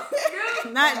can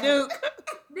go. Not Duke.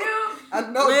 I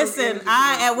know. Listen,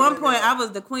 at one point I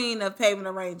was the queen of payment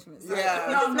arrangements. Make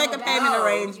a payment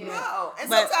arrangement. No. And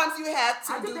sometimes you have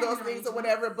to do those things or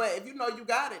whatever. But if you know you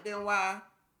got it, then why?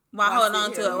 Why hold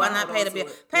on to it? Why not pay the bill?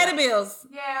 Pay the bills.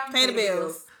 Yeah. Pay the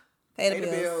bills. Pay the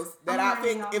bills. That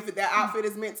outfit, if that outfit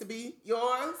is meant to be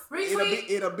yours,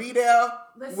 it'll be there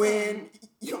when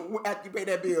after you pay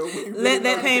that bill. Let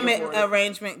that payment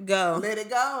arrangement go. Let it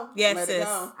go. Yes, sis.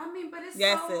 I mean, but it's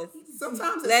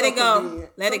sometimes let it go.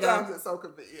 Let it go. Sometimes it's so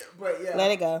convenient, but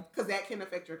let it go. Because that can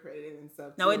affect your credit and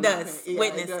stuff. No, it does.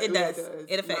 Witness, it does.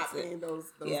 It affects not paying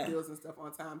those bills and stuff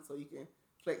on time, so you can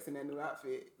flex in that new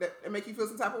outfit. That make you feel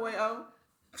some type of way,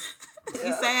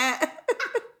 You sad?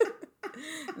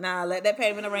 Nah, let that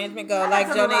payment arrangement go, like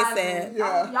Jonay said.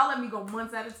 Y'all let me go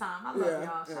months at a time. I love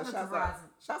y'all. Shout out to Verizon.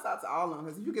 Shouts out to all of them,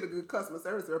 because if you get a good customer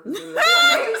service representative,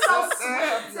 they be so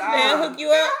sweet. They'll hook you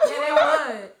up. Yeah, they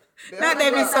would. Not they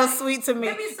be so sweet to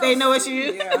me. They know it's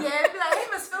you. Yeah, they be like, hey,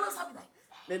 Miss Phillips. I'll be like,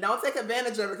 they don't take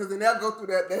advantage of it, because then they'll go through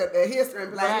that history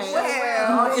and be like,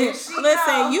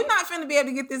 listen, you're not finna be able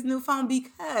to get this new phone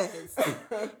because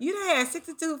you done had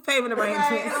 62 payment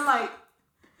arrangements. And I'm like,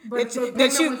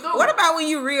 what about when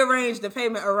you rearrange the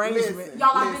payment arrangement? Listen, y'all,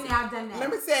 I've been there, I've done that.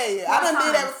 Let me tell you, I done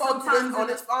did that before on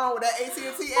this phone with that AT&T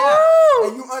app,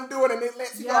 and you undo it and it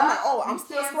lets you go. I'm like, I'm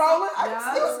still scrolling. I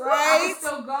can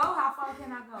still go. How far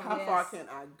can I go? How far can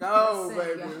I go,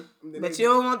 baby? But you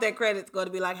don't want that credit to go to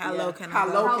be like, how low can I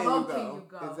go? How low can you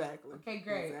go? Exactly. Okay,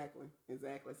 great.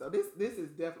 Exactly. So this is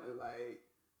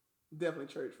definitely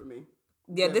church for me.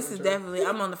 Yeah, this is definitely.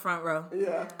 I'm on the front row.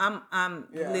 Yeah, I'm.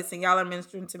 Listen, y'all are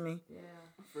ministering to me. Yeah,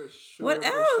 for sure. What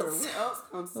else? Sure. What else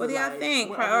comes? What do y'all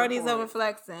think? Priorities over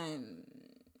flexing.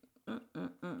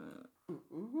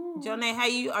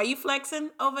 Jonay, are you flexing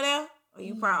over there? Or are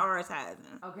you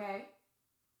prioritizing? Okay.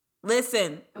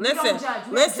 Listen. Let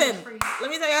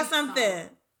me tell y'all something.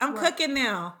 I'm cooking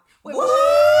now. What?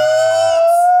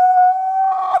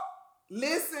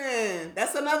 Listen,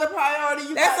 that's another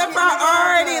priority. That's a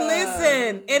priority.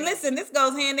 Listen. And listen, this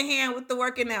goes hand in hand with the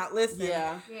working out. Listen.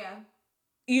 Yeah.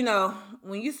 You know,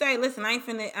 when you say, listen, I'm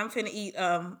finna eat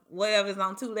whatever's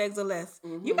on 2 legs or less,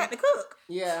 you got to cook.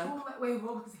 Yeah. Wait,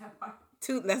 what was that part?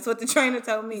 That's what the trainer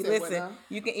told me. Listen,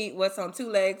 you can eat what's on 2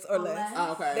 legs or less.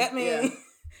 Oh, okay. That means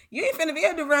you ain't finna be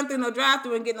able to run through no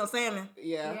drive-thru and get no salmon.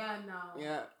 Yeah. Yeah, no.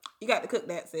 Yeah. You got to cook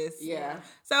that, sis. Yeah.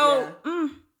 So,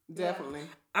 definitely.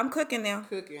 I'm cooking now.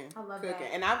 Cooking. I love that.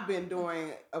 And I've been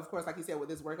doing, of course, like you said, with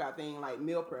this workout thing, like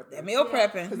meal prepping. That meal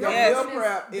prepping. Because yes. meal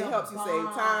prep, it helps you save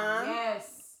time.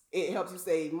 Yes. It helps you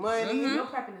save money. Meal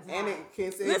prepping is and it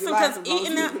can save listen, your life. because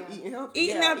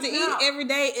eating out to eat every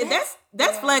day,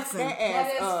 that's flexing.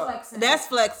 That is flexing. That's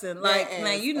flexing. Like,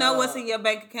 now you know what's in your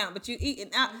bank account, but you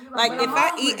eating out. Like, if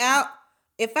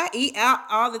I eat out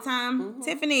all the time,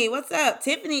 Tiffany, what's up?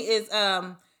 Tiffany is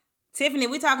Tiffany,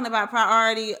 we talking about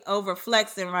priority over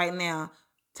flexing right now.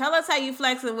 Tell us how you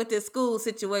flexing with this school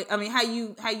situation. I mean, how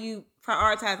you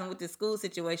prioritizing with this school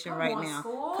situation right now.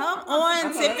 Come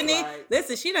on, Tiffany. Right.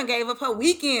 Listen, she done gave up her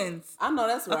weekends. I know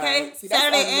that's right. Okay, see,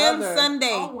 Saturday and Sunday.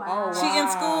 Oh, wow. She in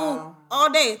school all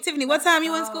day. Tiffany, what time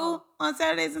you in school on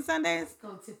Saturdays and Sundays? Let's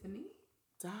go, Tiffany.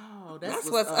 Oh,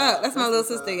 that's what's up. That's my little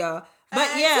sister, y'all. But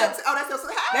yeah,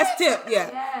 that's Tip. Yeah,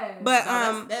 yes. But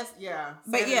that's yeah.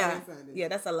 But yeah,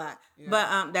 that's a lot. Yeah. But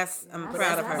I'm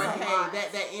proud of her. But hey,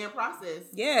 that end process.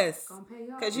 Yes,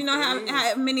 because you know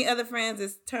how many other friends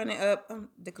is turning up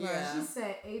the class. Yeah. She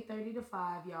said 8:30 to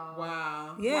 5, y'all.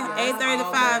 Wow. Yeah, 8:30 to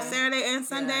 5 Saturday and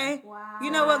Sunday. Yeah. Wow.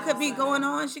 You know what could be going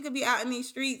on? She could be out in these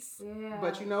streets. Yeah.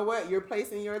 But you know what? You're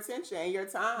placing your attention and your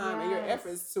time and your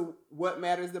efforts to what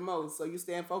matters the most. So you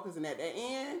stand focused and at the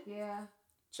end. Yeah.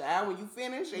 Child, when you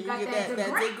finish and you get that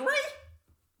degree,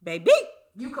 baby,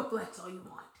 you can flex all you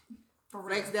want.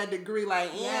 Flex that degree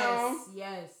like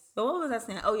yes. But what was I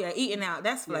saying? Oh yeah, eating out.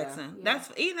 That's flexing. Yeah.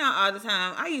 That's eating out all the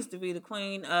time. I used to be the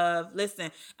queen of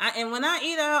and when I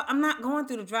eat out, I'm not going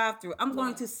through the drive-thru. I'm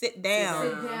going to sit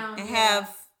down and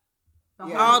have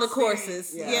all the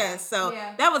courses. Yeah. So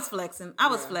that was flexing. I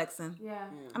was flexing. Yeah.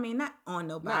 I mean, not on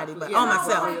nobody, but on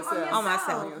myself. On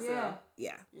myself.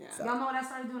 Yeah. So. Y'all know what I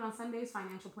started doing on Sundays?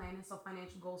 Financial planning. So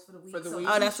financial goals for the week.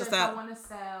 Oh, that's what's up. I want to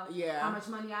sell. How much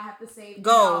money I have to save.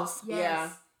 Goals.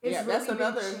 Yes. It's really that's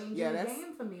another changing the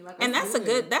game for me. Like, and that's a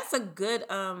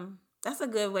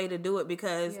good way to do it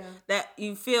because that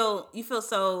you feel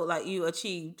so like you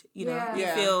achieved, you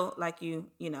feel like you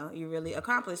really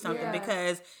accomplished something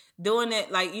because doing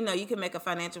it like, you can make a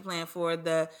financial plan for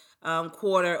the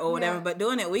quarter or whatever, but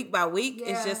doing it week by week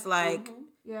is just like,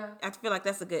 I feel like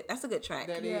that's a good track.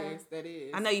 That is.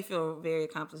 I know you feel very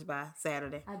accomplished by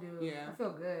Saturday. I do. Yeah. I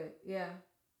feel good. Yeah,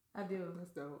 I do.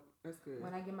 That's dope. That's good.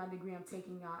 When I get my degree, I'm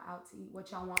taking y'all out to eat what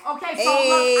y'all want. Okay, so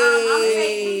look, I'm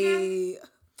taking you.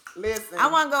 Listen. I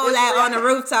want to go on the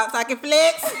rooftop so I can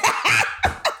flex.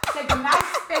 Take a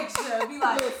nice picture. Be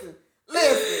like, listen.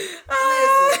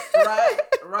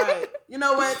 Right. You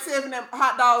know what, Tiffany?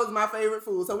 Hot dog is my favorite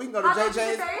food, so we can go to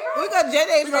JJ's. We go to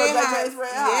JJ's Red Hot.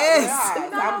 Yes.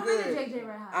 I'm good. JJ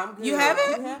Red Hot. I'm good. You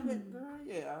haven't? You haven't? Girl,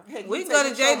 yeah. Hey, we can go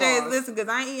to JJ's. Listen, because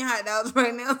I ain't eating hot dogs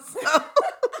right now, so.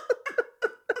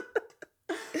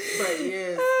 But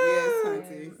yes,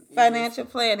 Hunty. Financial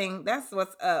planning. That's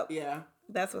what's up. Yeah.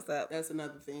 That's what's up. That's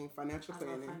another thing. Financial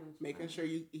planning. Making sure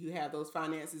you have those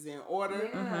finances in order.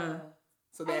 Yeah. Mm-hmm.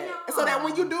 So that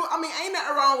when you do, I mean, ain't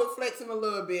nothing wrong with flexing a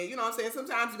little bit. You know what I'm saying?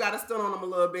 Sometimes you got to stun on them a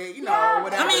little bit, whatever.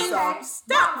 I mean,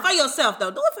 stop for yourself,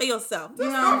 though. Do it for yourself. Just do it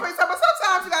for yourself. But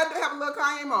sometimes you got to have a little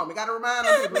Kanye moment. Got to remind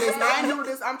them people, listen, I ain't new to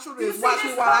this. I'm true to this. Watch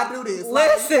me while I do this.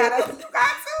 Listen. You got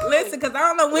to. Listen, because I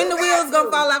don't know when the wheels going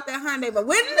to fall off that Hyundai, but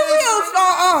when the wheels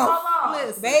fall off,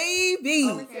 listen,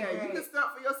 baby. You can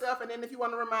stunt for yourself, and then if you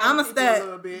want to remind people a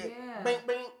little bit, bink,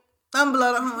 bink. I'm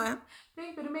blow the horn.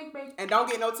 And don't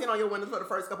get no 10 on your windows for the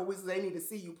first couple weeks. They need to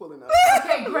see you pulling up.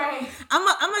 Okay, great. I'm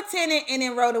a tenant and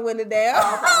then roll the window down.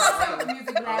 With the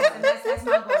music blasting. That's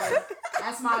my goal.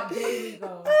 That's my daily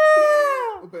goal.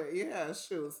 But yeah,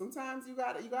 sure. Sometimes you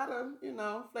gotta,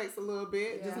 flex a little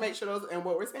bit. Just make sure those. And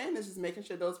what we're saying is just making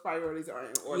sure those priorities are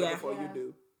in order before you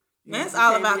do. Man, it's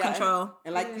all about control.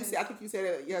 And like you said, I think you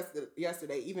said it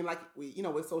yesterday, even like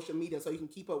with social media, so you can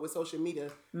keep up with social media.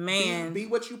 Man. Be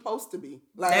what you supposed to be.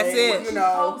 Like, that's it.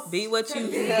 Be what you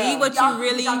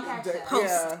really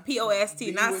post.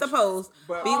 P-O-S-T. Not supposed.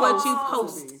 But be what you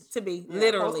post to be.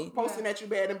 Literally. Posting that you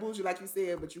bad and bougie, like you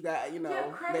said, but you got,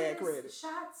 bad credit.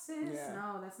 Shots, sis.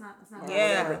 No, that's not.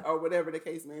 Or whatever the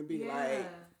case may be. Like,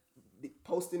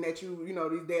 posting that you know,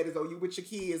 these daddies, or you with your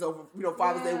kids over, you know,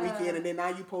 Father's Day weekend, and then now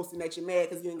you posting that you're mad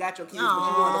because you ain't got your kids, but you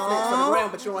want to flex for the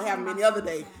ground, but you don't have them any other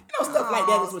day. You know, stuff like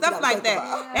that is what stuff like that.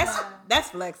 About. That's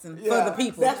flexing for the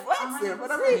people. That's flexing for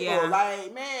the people.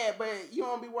 Like, man, but you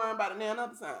don't be worrying about it now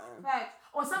another time. Facts.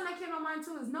 Or something that came to mind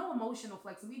too is no emotional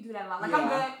flexing. We do that a lot. Like, I'm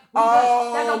good.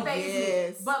 That don't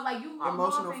phase me. But like, you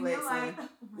emotional flexing. You're like,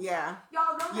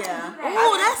 y'all don't do that.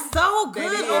 Oh, that's so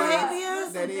good, Olivia.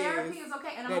 Therapy is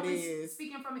okay. And I'm only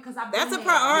speaking from it because I've been That's a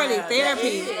priority.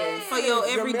 Therapy for your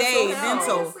everyday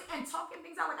mental. And talking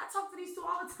things out. Like, I talk to these two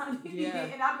all the time.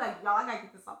 And I'm like, y'all, I gotta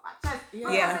get this off my chest.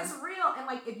 Because it's real. And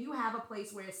like, if you have a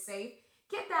place where it's safe,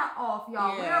 get that off,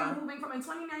 y'all. We're moving from in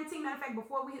 2019. Matter of fact,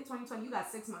 before we hit 2020, you got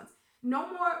 6 months. No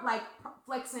more like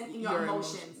flexing in your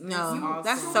emotions. No,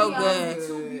 that's so good.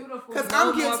 Too beautiful. Because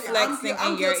I'm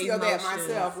guilty of that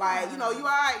myself. Like, you know, you all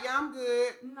right? Yeah, I'm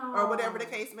good. No. Or whatever the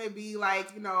case may be.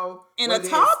 Like, you know, and a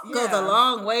talk goes a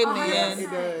long way, man.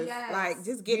 It does. Like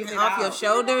just getting it off your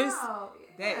shoulders.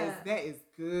 That is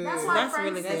good. That's why that's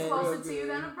friends really is good. closer to you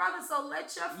than a brother. So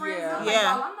let your friends know, like,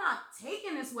 y'all, I'm not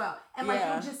taking this well. And like,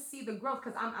 you'll just see the growth,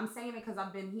 because I'm saying it because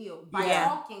I've been healed by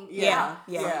talking. So y'all,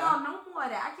 no more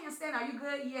of that. I can't stand. Are you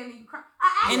good? Yeah, and then you cry.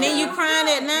 And then you crying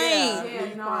at night.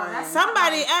 Yeah, no, that's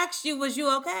somebody asked you, was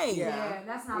you okay? Yeah,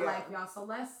 that's not life, y'all. So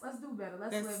let's do better.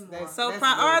 Let's live more. So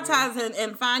prioritize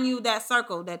and find you that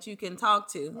circle that you can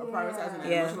talk to. Prioritizing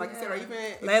that emotion, like you said, or even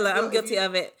Layla, I'm guilty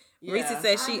of it.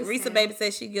 Risa baby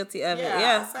says she guilty of it.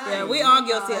 Yeah, we all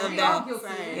guilty of that.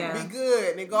 Be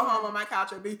good and go home on my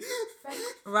couch and be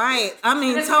right. I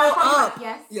mean, toe up.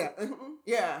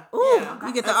 Yeah. Ooh,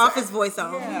 you get the office voice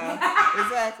on. Yeah,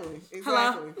 exactly.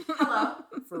 Hello.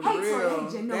 For real.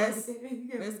 That's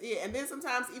it. And then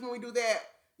sometimes even we do that,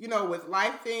 you know, with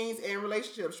life things and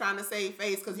relationships, trying to save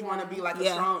face because you want to be like a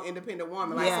strong, independent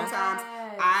woman. Like sometimes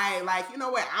I like, you know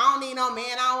what? I don't need no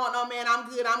man. I don't want no man. I'm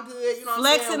good. You know what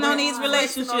Flexing on these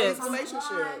relationships.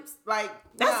 Like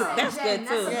that's good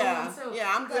too.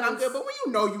 Yeah, I'm good. But when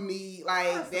you know you need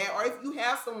like that, or if you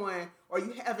have someone, or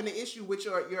you having an issue with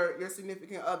your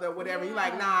significant other, or whatever, you're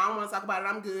like, nah, I don't want to talk about it.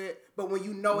 I'm good. But when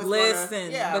you know it's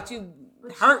but you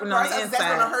hurting on the inside, that's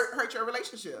gonna hurt your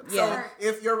relationship. So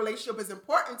if your relationship is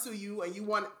important to you and you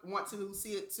want to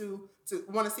see it to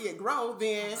want to see it grow,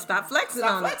 then stop flexing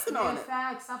on it.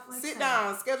 Stop flexing. Sit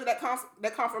down, schedule that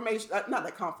confirmation. Not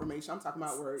that confirmation. I'm talking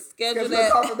about words. Schedule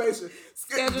that confirmation.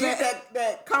 Schedule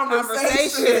that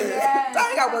conversation. I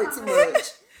ain't got work too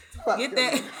much.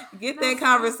 Get that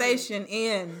conversation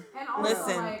in. And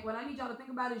also, like, what I need y'all to think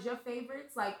about is your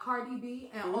favorites, like Cardi B,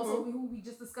 and also who we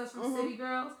just discussed from City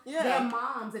Girls. Their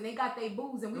moms, and they got their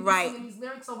boos, and we be singing these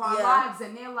lyrics over our lives,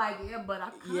 and they're like, but I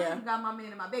kind of got my man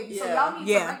and my baby. So y'all need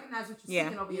to recognize what you're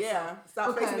speaking over yourself.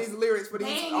 Stop facing these lyrics for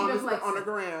these on the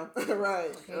ground.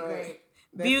 Right. Okay,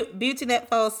 great. Beauty Net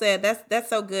Foe said that's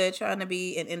so good, trying to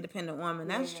be an independent woman.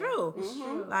 That's true. It's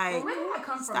true. Like, where did that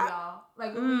come from, y'all?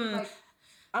 Like,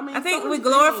 I think we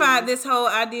glorified this whole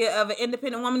idea of an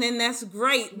independent woman, and that's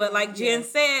great. But like Jen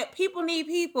said, people need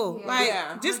people.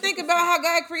 Just think about how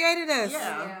God created us.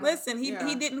 Listen, he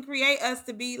didn't create us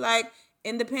to be like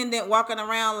independent, walking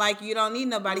around like you don't need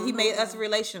nobody. He made us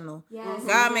relational.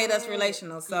 God made us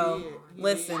relational. So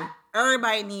listen,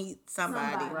 everybody needs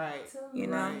somebody. Right. You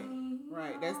know.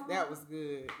 Right. That was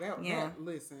good.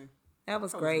 Listen. That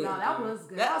was great. No, that was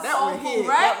good. That one hit.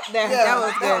 Right?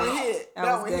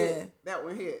 That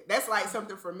one hit. That's like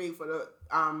something for me for the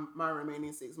my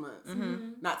remaining 6 months.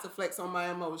 Not to flex on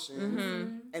my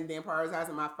emotions, and then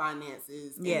prioritizing my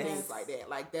finances and things like that.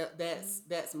 Like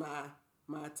that's my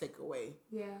takeaway.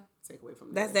 Takeaway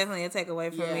from that. That's definitely a takeaway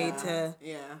for me to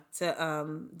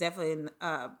definitely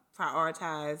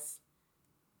prioritize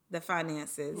the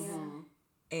finances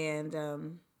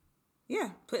and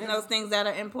putting those things that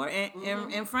are important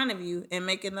in front of you and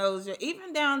making those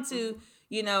even down to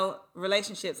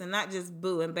relationships, and not just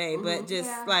boo and bae, but just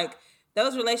like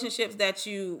those relationships that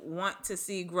you want to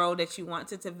see grow, that you want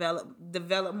to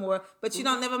develop more, but you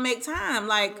don't never make time.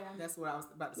 Like that's what I was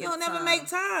about to say. You don't never make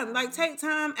time. Like take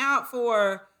time out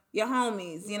for your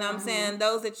homies, you know what I'm saying?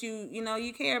 Those that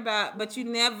you care about, but you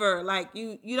never, like,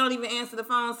 you don't even answer the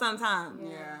phone sometimes.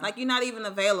 Like, you're not even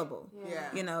available.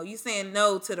 You saying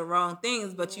no to the wrong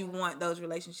things, but you want those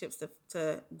relationships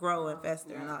to grow and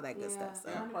fester and all that good stuff. So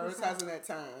prioritizing that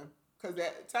time, because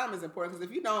that time is important, because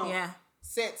if you don't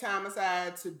set time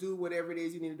aside to do whatever it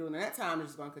is you need to do, and that time is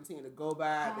just going to continue to go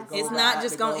by. It's not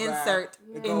just going to insert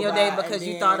in your day because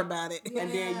you thought about it. And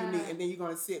then you're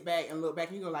going to sit back and look back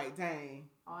and you go like, dang.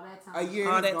 All that time. A year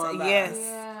has gone by.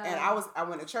 And I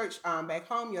went to church back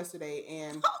home yesterday,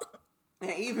 and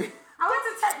even I went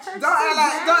to church. Don't act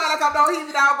like I don't hear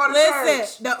it. I don't go to church.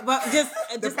 Listen, no, but just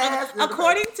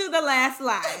according to the last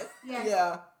live.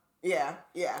 Yeah.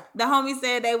 The homie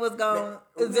said they was going.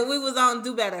 We was on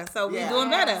do better, so we doing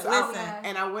better. So listen,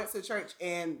 and I went to church,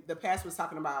 and the pastor was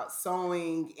talking about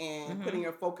sowing and putting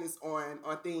your focus on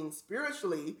things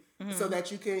spiritually, so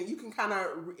that you can kind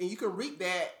of you can reap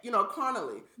that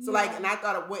carnally. So like, and I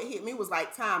thought what hit me was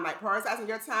like time, like prioritizing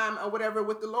your time or whatever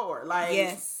with the Lord.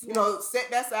 Like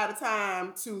set that side of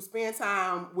time to spend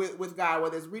time with God,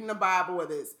 whether it's reading the Bible,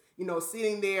 whether it's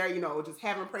sitting there, just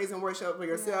having praise and worship for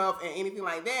yourself and anything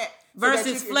like that.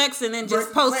 Versus flexing and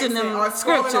just posting them or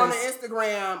scriptures on the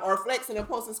Instagram or flexing and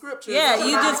posting scriptures. Yeah,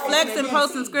 you just flexing,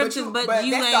 posting scriptures, but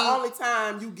you that's ain't. the only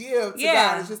time you give to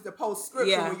God is just to post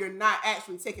scripture when you're not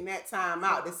actually taking that time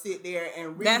out to sit there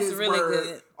and read His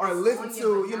word or listen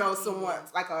to someone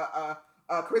like a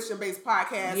Christian-based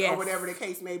podcast or whatever the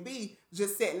case may be.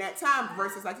 Just setting that time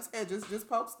versus, like you said, just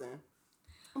posting.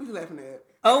 What are you laughing at?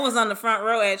 O was on the front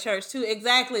row at church too.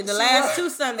 Exactly. The last 2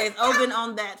 Sundays, O been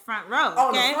on that front row. Okay?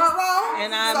 On the front row?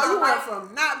 And so you went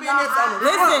from not being there to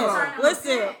on the front row.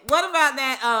 Listen. What about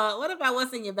that? What about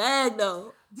what's in your bag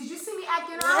though? Did you see me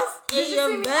acting up? What's in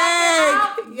your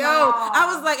bag? Yo,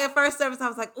 I was like at first service, I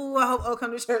was like, ooh, I hope O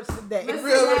come to church today. Listen,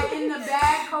 really? In the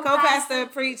bag, co-pastor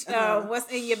preached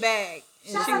what's in your bag.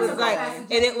 And she was like,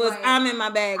 and it was I'm in my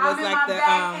bag was like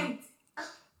the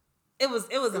It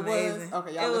was amazing.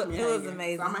 Okay, y'all it was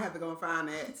amazing. So I'm gonna have to go and find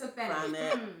that. Find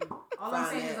that. All I'm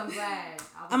saying is I'm glad.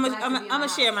 I'm gonna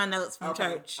share my notes from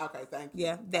church. Okay, thank you.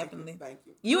 Yeah, definitely. Thank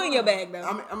you. You in your bag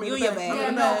though. I'm you in your bag.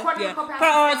 Yeah, no,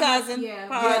 prioritizing.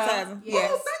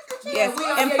 Yes. Yes.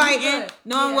 And fighting,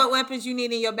 knowing what weapons you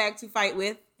need in your bag to fight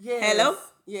with. Yes. Hello.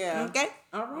 Yeah. Okay.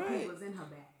 All right. Was in her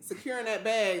bag. Securing that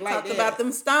bag like Talk that. about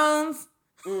them stones.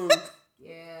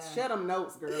 Yeah. Share them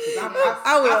notes, girl.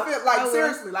 I feel like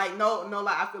seriously, like no,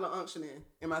 like I feel an unctioning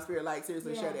in my spirit. Like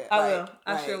seriously, share that. I will.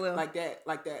 I sure will. Like that.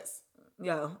 Like that's.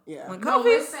 Yo. Yeah. When Kobe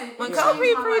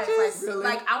preaches,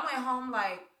 like I went home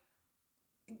like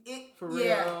it for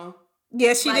real.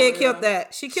 Yeah, she did kill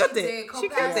that. She killed it. She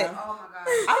killed it. Oh my god.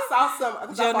 I saw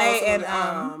some.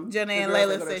 Janae and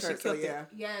Layla said she killed it.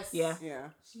 Yes. Yeah.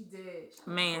 She did.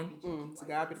 Man. To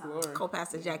God be the glory.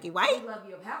 Co-pastor Jackie White. We love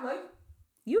you. How love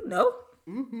you? You know.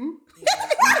 Mm-hmm. Yes,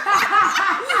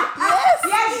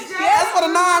 Jay. That's for the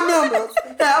non-members.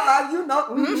 How about you know?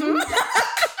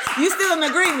 Mm-hmm. You still in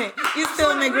agreement. You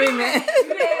still in agreement.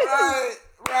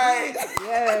 Right.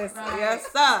 Yes. Right.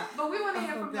 Yes, sir. But we want to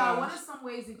hear from y'all. What are some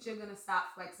ways that you're gonna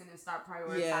stop flexing and start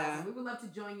prioritizing? Yeah. We would love to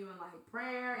join you in like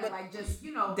prayer and like just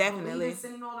definitely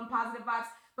sending all them positive vibes.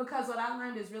 Because what I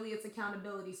learned is really it's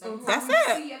accountability. So that's we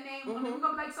it. See your name, we're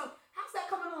gonna be like, so how's that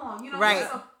coming along? Right.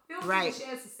 So feel free to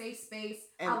share. It's a safe space.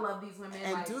 I love these women.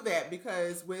 And do that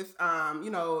because with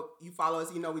you follow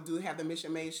us, we do have the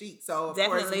Mission Made sheet. So of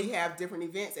course we have different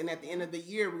events, and at the end of the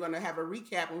year we're gonna have a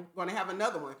recap and we're gonna have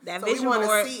another one. So we want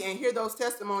to see and hear those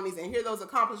testimonies and hear those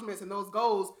accomplishments and those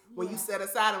goals when you set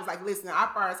aside and was like, listen, I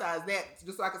prioritize that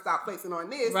just so I can stop flexing on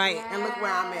this. Right. And look where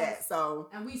I'm at. So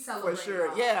and we celebrate. For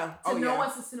sure. Yeah. To know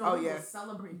us to know we will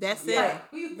celebrate. That's it.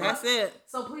 That's it.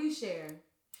 So please share.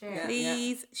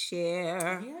 Please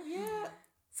share. Yeah.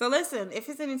 So listen, if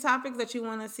there's any topics that you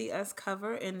want to see us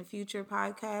cover in the future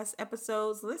podcast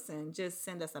episodes, listen, just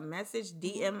send us a message,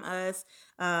 DM us.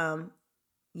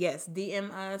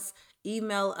 DM us,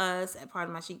 email us at Part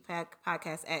of My Chic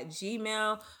Podcast at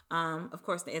Gmail. Of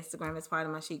course, the Instagram is Part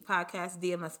of My Chic Podcast.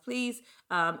 DM us, please.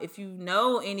 If you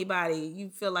know anybody, you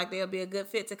feel like they'll be a good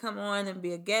fit to come on and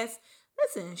be a guest,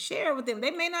 listen, share it with them.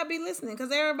 They may not be listening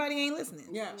because everybody ain't listening.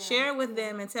 Yeah. Share it with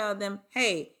them and tell them,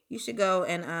 hey, you should go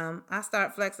and I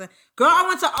start flexing. Girl, I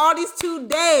went to Aldi's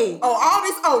today.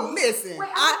 Listen. Wait,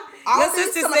 your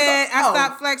sister said I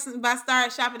stopped flexing by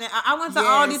start shopping. I went to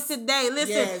Aldi's today.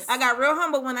 Listen, I got real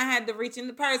humble when I had to reach in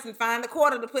the purse and find the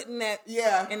quarter to put in that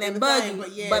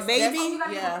buggy. But baby,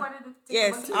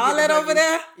 all that over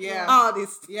there. Yeah.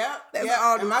 Aldi's. Yeah. That's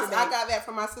Aldi's. I got that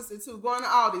from my sister too. Going to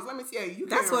Aldi's, let me tell you,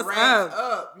 that's can what's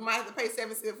up. You might have to pay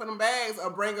 7 cents for them bags or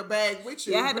bring a bag with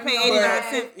you. Yeah, I had to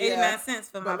pay 89 cents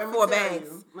for my 4 bags.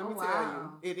 Let me tell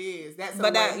you, it is. That's a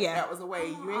way. That was a way.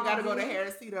 You ain't got to go to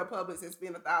Harris Teeter or Publix and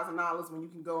spend $1,000 when you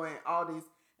can go in Aldi's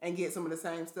and get some of the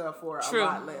same stuff for a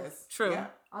lot less. True. Yeah.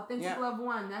 Authentic Love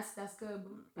One. That's good.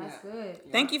 That's good.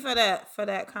 Yeah. Thank you for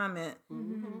that comment,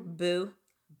 boo.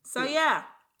 So yeah,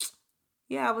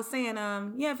 I was saying,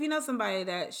 if you know somebody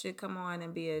that should come on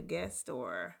and be a guest,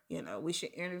 or we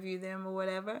should interview them or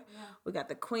whatever. We got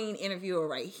the queen interviewer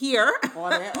right here. All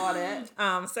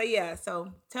that.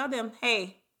 So tell them,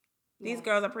 hey, these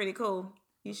girls are pretty cool.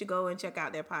 You should go and check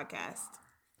out their podcast.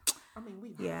 I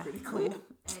mean, pretty cool.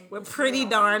 We're pretty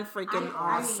darn freaking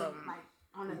awesome. I mean, like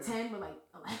on a 10, we're like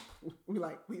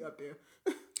 11. We up there.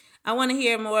 I want to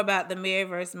hear more about the Mary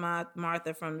versus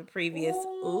Martha from the previous.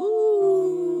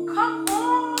 Ooh. Come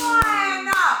on.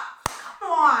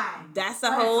 That's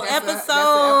a whole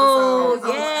episode.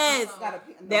 Yes.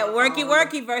 That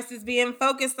worky versus being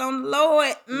focused on the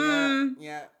Lord.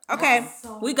 Yeah. Okay.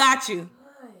 We got you.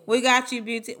 We got you,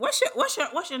 Beauty. What's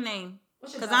your name?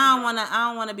 Because I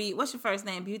don't wanna be. What's your first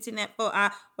name? Beauty Net.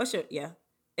 What's your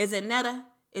Is it Netta?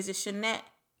 Is it Shanette?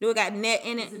 Do it got net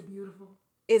in it? Is it beautiful?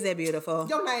 Is it beautiful?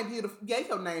 Your name beautiful. Yeah,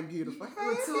 your name beautiful. Hey,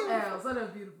 with 2 L's. What a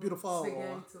beautiful.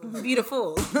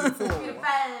 Beautiful. 2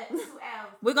 L's.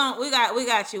 We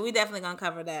got you. We definitely gonna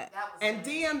cover that. And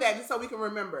DM that just so we can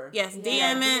remember. Yes,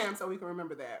 DM it. DM so we can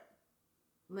remember that.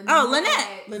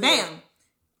 Lynette. Bam.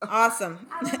 Awesome.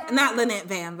 Not Lynette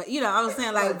Bam, but I was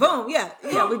saying like boom, we got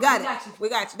it. We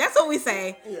got you. That's what we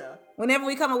say. Yeah. Whenever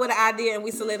we come up with an idea and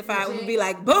we solidify it, we'll be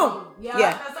like boom.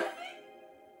 Yeah.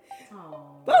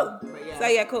 Boom.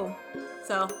 So cool.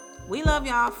 So we love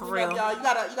y'all for real. Y'all. You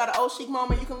got an old chic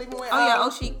moment you can leave me with. Oh yeah,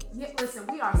 old chic. Yeah, listen,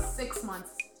 we are 6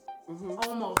 months.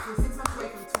 Almost. We're 6 months away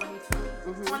from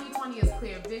 2020. 2020 is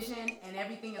clear vision and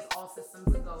everything is all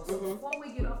systems to go. So before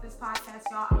we get off this podcast,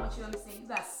 y'all, I want you to understand you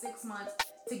got 6 months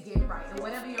to get right. And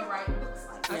whatever your right looks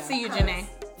like. I see you, Janae.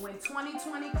 When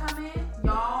 2020 come in,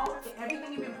 y'all,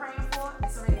 everything you've been praying for,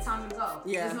 it's already time to go.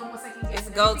 Yeah. There's no more second guessing. It's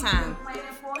go time. You've been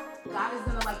planning for, God is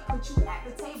gonna put you at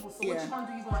the table. So what you gonna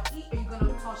do? You gonna eat or you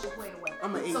gonna toss your plate away?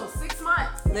 I'm gonna eat. So 6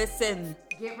 months. Listen.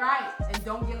 Get right and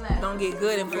don't get left. Don't get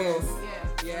good and full.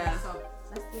 Yeah. So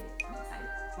let's get it. I'm excited.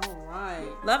 All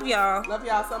right. Love y'all. Love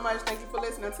y'all so much. Thank you for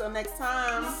listening. Until next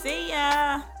time. See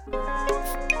ya.